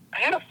I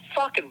had a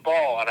fucking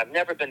ball, and I've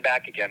never been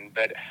back again.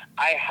 But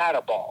I had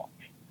a ball.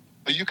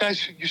 But you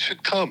guys, you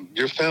should come.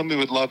 Your family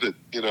would love it.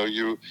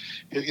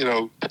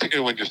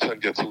 Particularly when your son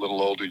gets a little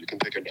older, you can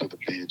take him to the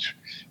beach.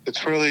 It's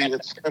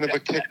kind of a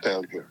kick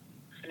down here.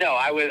 No,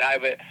 I would.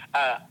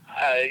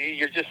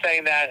 You're just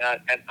saying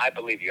that, and I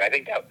believe you. I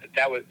think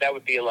that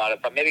would be a lot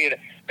of fun.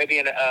 Maybe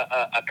in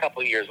a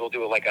couple of years we'll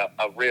do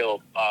a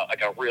real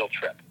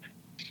trip.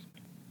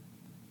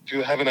 Do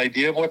you have an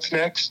idea of what's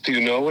next? Do you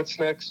know what's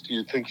next? Do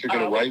you think you're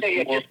going to write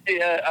more?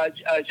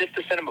 Just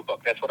the cinema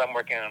book. That's what I'm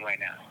working on right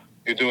now.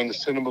 You're doing the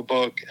cinema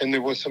book, and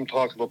there was some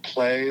talk of a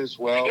play as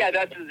well. Yeah,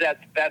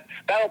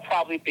 that'll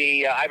probably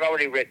be. I've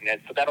already written it,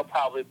 so that'll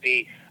probably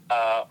be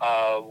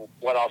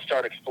what I'll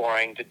start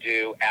exploring to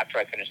do after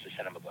I finish the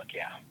cinema book.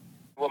 Yeah.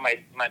 What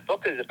my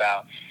book is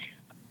about.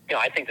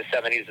 I think the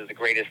 70s is the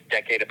greatest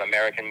decade of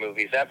American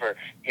movies ever.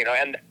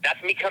 And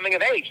that's me coming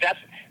of age.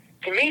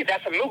 To me,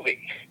 that's a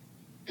movie.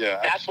 Yeah,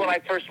 that's when I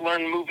first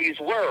learned movies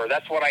were.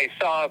 That's what I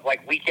saw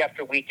week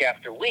after week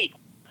after week.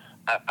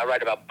 I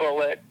write about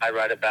Bullet. I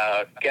write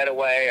about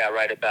Getaway. I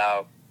write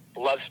about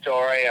Love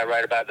Story. I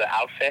write about The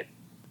Outfit.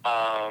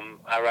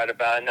 I write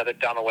about another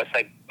Donald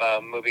Westlake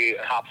movie,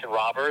 Hops and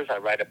Robbers. I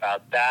write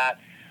about that.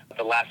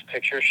 The Last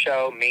Picture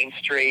Show, Mean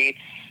Streets,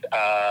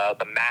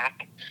 The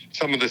Mac.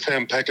 Some of the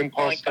Sam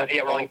Peckinpah stuff?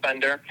 Yeah, Rolling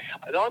Thunder.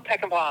 The only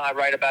Peckinpah I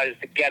write about is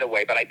The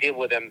Getaway, but I deal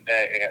with him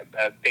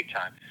big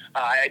time.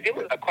 I deal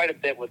with quite a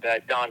bit with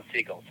Don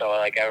Siegel. So,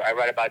 I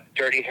write about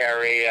Dirty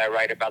Harry. I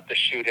write about The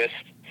Shootist.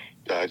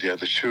 Yeah,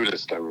 The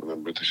Shootist, I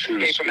remember. The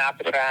Shootist. Escape from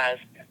Alcatraz.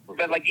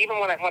 But, even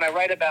when I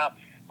write about,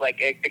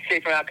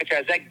 Escape from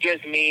Alcatraz, that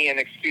gives me an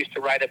excuse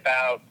to write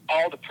about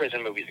all the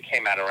prison movies that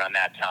came out around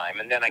that time.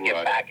 And then I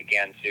get back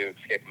again to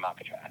Escape from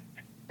Alcatraz.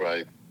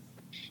 Right.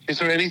 Is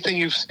there anything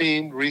you've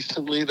seen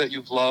recently that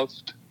you've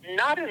loved?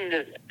 Not in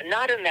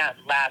that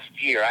last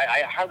year.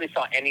 I hardly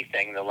saw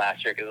anything in the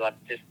last year, because I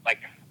just,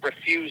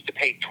 refused to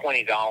pay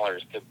 $20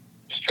 to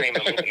stream a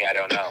movie I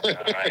don't know.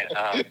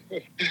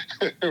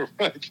 Right.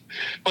 Right.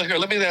 Well, here,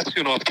 let me ask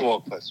you an off-the-wall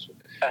question.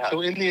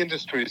 So in the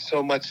industry,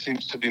 so much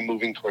seems to be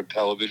moving toward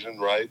television,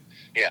 right?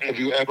 Yeah. Have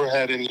you ever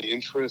had any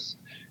interest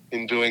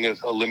in doing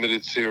a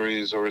limited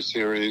series or a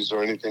series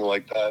or anything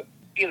like that?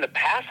 In the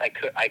past, I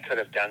could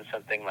have done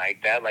something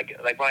like that. Like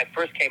when I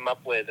first came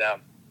up with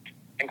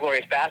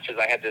Inglourious Basterds,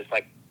 I had this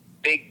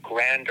big,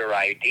 grander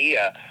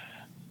idea.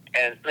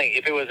 And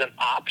if it was an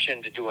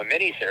option to do a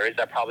miniseries,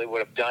 I probably would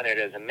have done it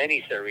as a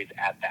miniseries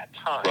at that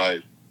time.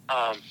 Right.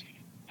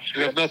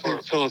 You have nothing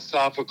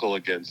philosophical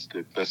against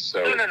it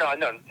necessarily. No,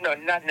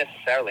 not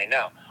necessarily.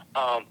 No.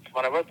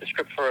 When I wrote the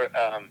script for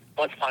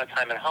Once Upon a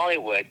Time in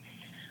Hollywood,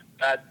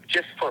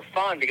 just for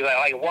fun, because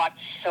I watched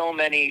so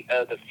many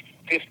of the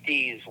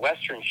 50s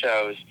Western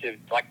shows to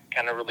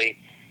kind of really,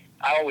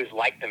 I always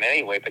liked them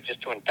anyway, but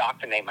just to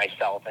indoctrinate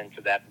myself into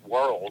that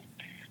world,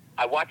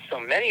 I watched so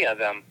many of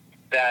them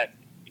that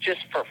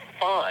just for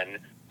fun,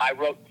 I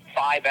wrote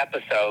 5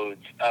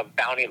 episodes of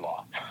Bounty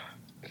Law.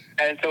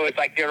 And so it's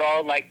like they're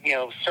all like,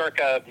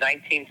 circa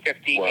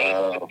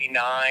 1958,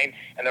 59,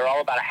 and they're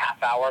all about a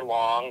half hour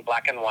long,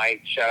 black and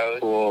white shows.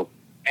 Cool.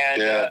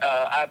 And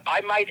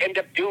I might end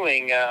up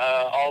doing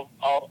all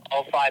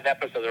 5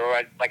 episodes,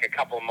 or like a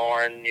couple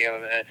more, and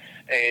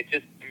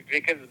just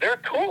because they're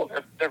cool,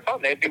 they're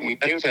fun. They'd be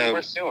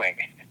worth doing.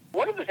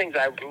 One of the things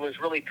I was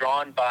really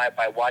drawn by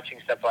watching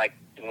stuff like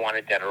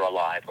Wanted Dead or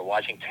Alive, or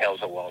watching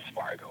Tales of Wells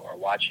Fargo, or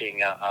watching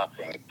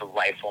The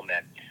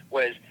Rifleman,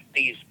 was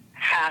these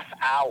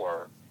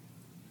half-hour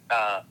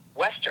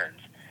westerns,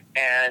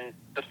 and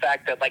the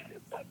fact that like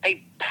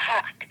they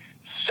pack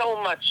so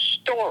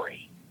much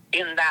story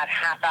in that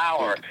half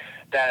hour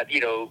that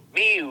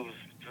me who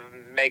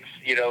makes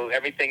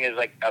everything is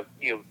like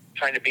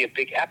trying to be a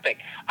big epic.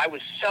 I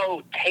was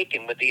so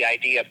taken with the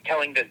idea of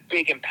telling this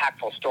big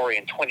impactful story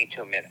in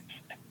 22 minutes.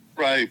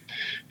 Right.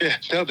 Yeah.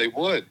 No, they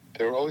would.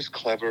 They were always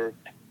clever.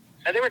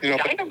 And they were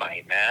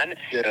dynamite, man.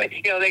 Yeah.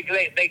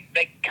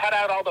 They cut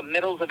out all the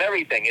middles of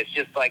everything. It's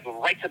just like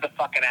right to the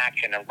fucking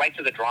action and right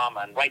to the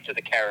drama and right to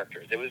the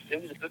characters. It was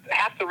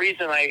half the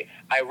reason I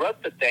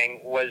wrote the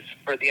thing was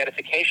for the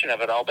edification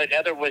of it all, but the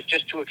other was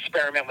just to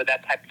experiment with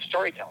that type of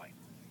storytelling.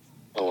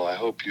 Oh, I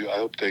hope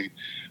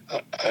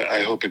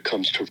it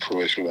comes to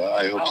fruition.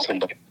 I hope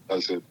somebody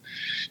does it.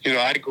 When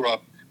I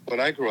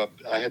grew up,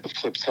 I had the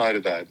flip side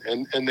of that,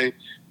 and they,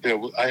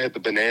 I had the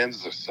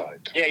bonanza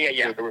side.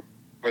 Yeah.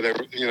 Where there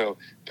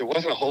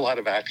wasn't a whole lot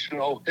of action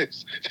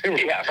always.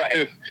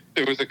 Right.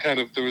 There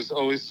was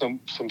always some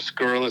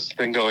scurrilous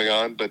thing going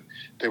on, but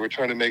they were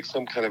trying to make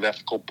some kind of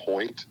ethical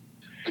point,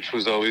 which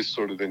was always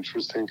sort of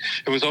interesting.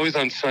 It was always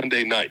on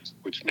Sunday night,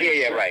 which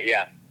made sense. Right,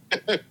 yeah.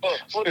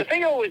 well, the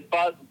thing that always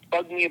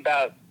bugged me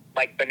about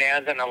like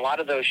Bonanza and a lot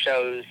of those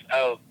shows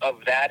of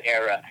that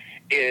era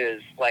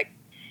is like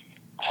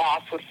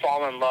Hoss would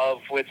fall in love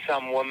with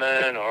some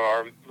woman,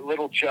 or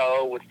Little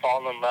Joe would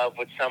fall in love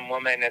with some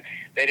woman, and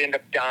they'd end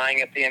up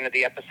dying at the end of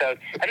the episode,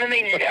 and then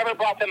they never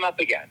brought them up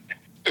again.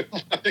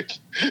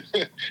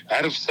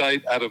 Out of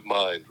sight, out of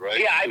mind, right?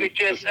 Yeah,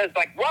 it's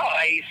like, well,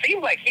 he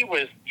seemed like he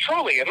was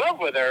truly in love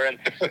with her, and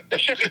there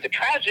should be the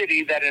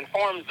tragedy that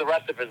informs the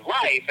rest of his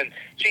life, and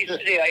she's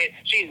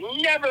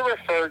never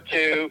referred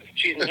to,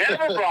 she's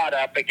never brought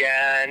up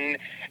again.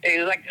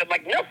 It's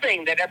like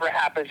nothing that ever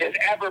happens is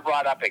ever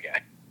brought up again.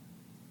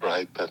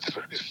 Right, that's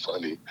very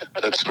funny.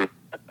 That's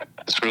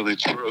really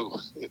true.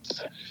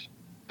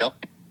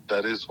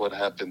 That is what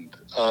happened.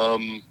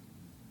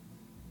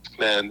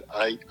 Man,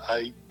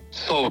 I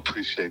so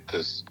appreciate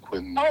this,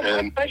 Quentin. Oh,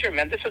 it's my pleasure,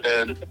 man. This was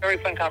a very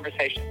fun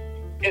conversation.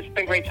 It's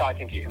been great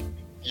talking to you.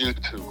 You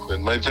too,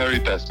 Quentin. My very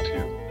best to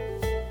you.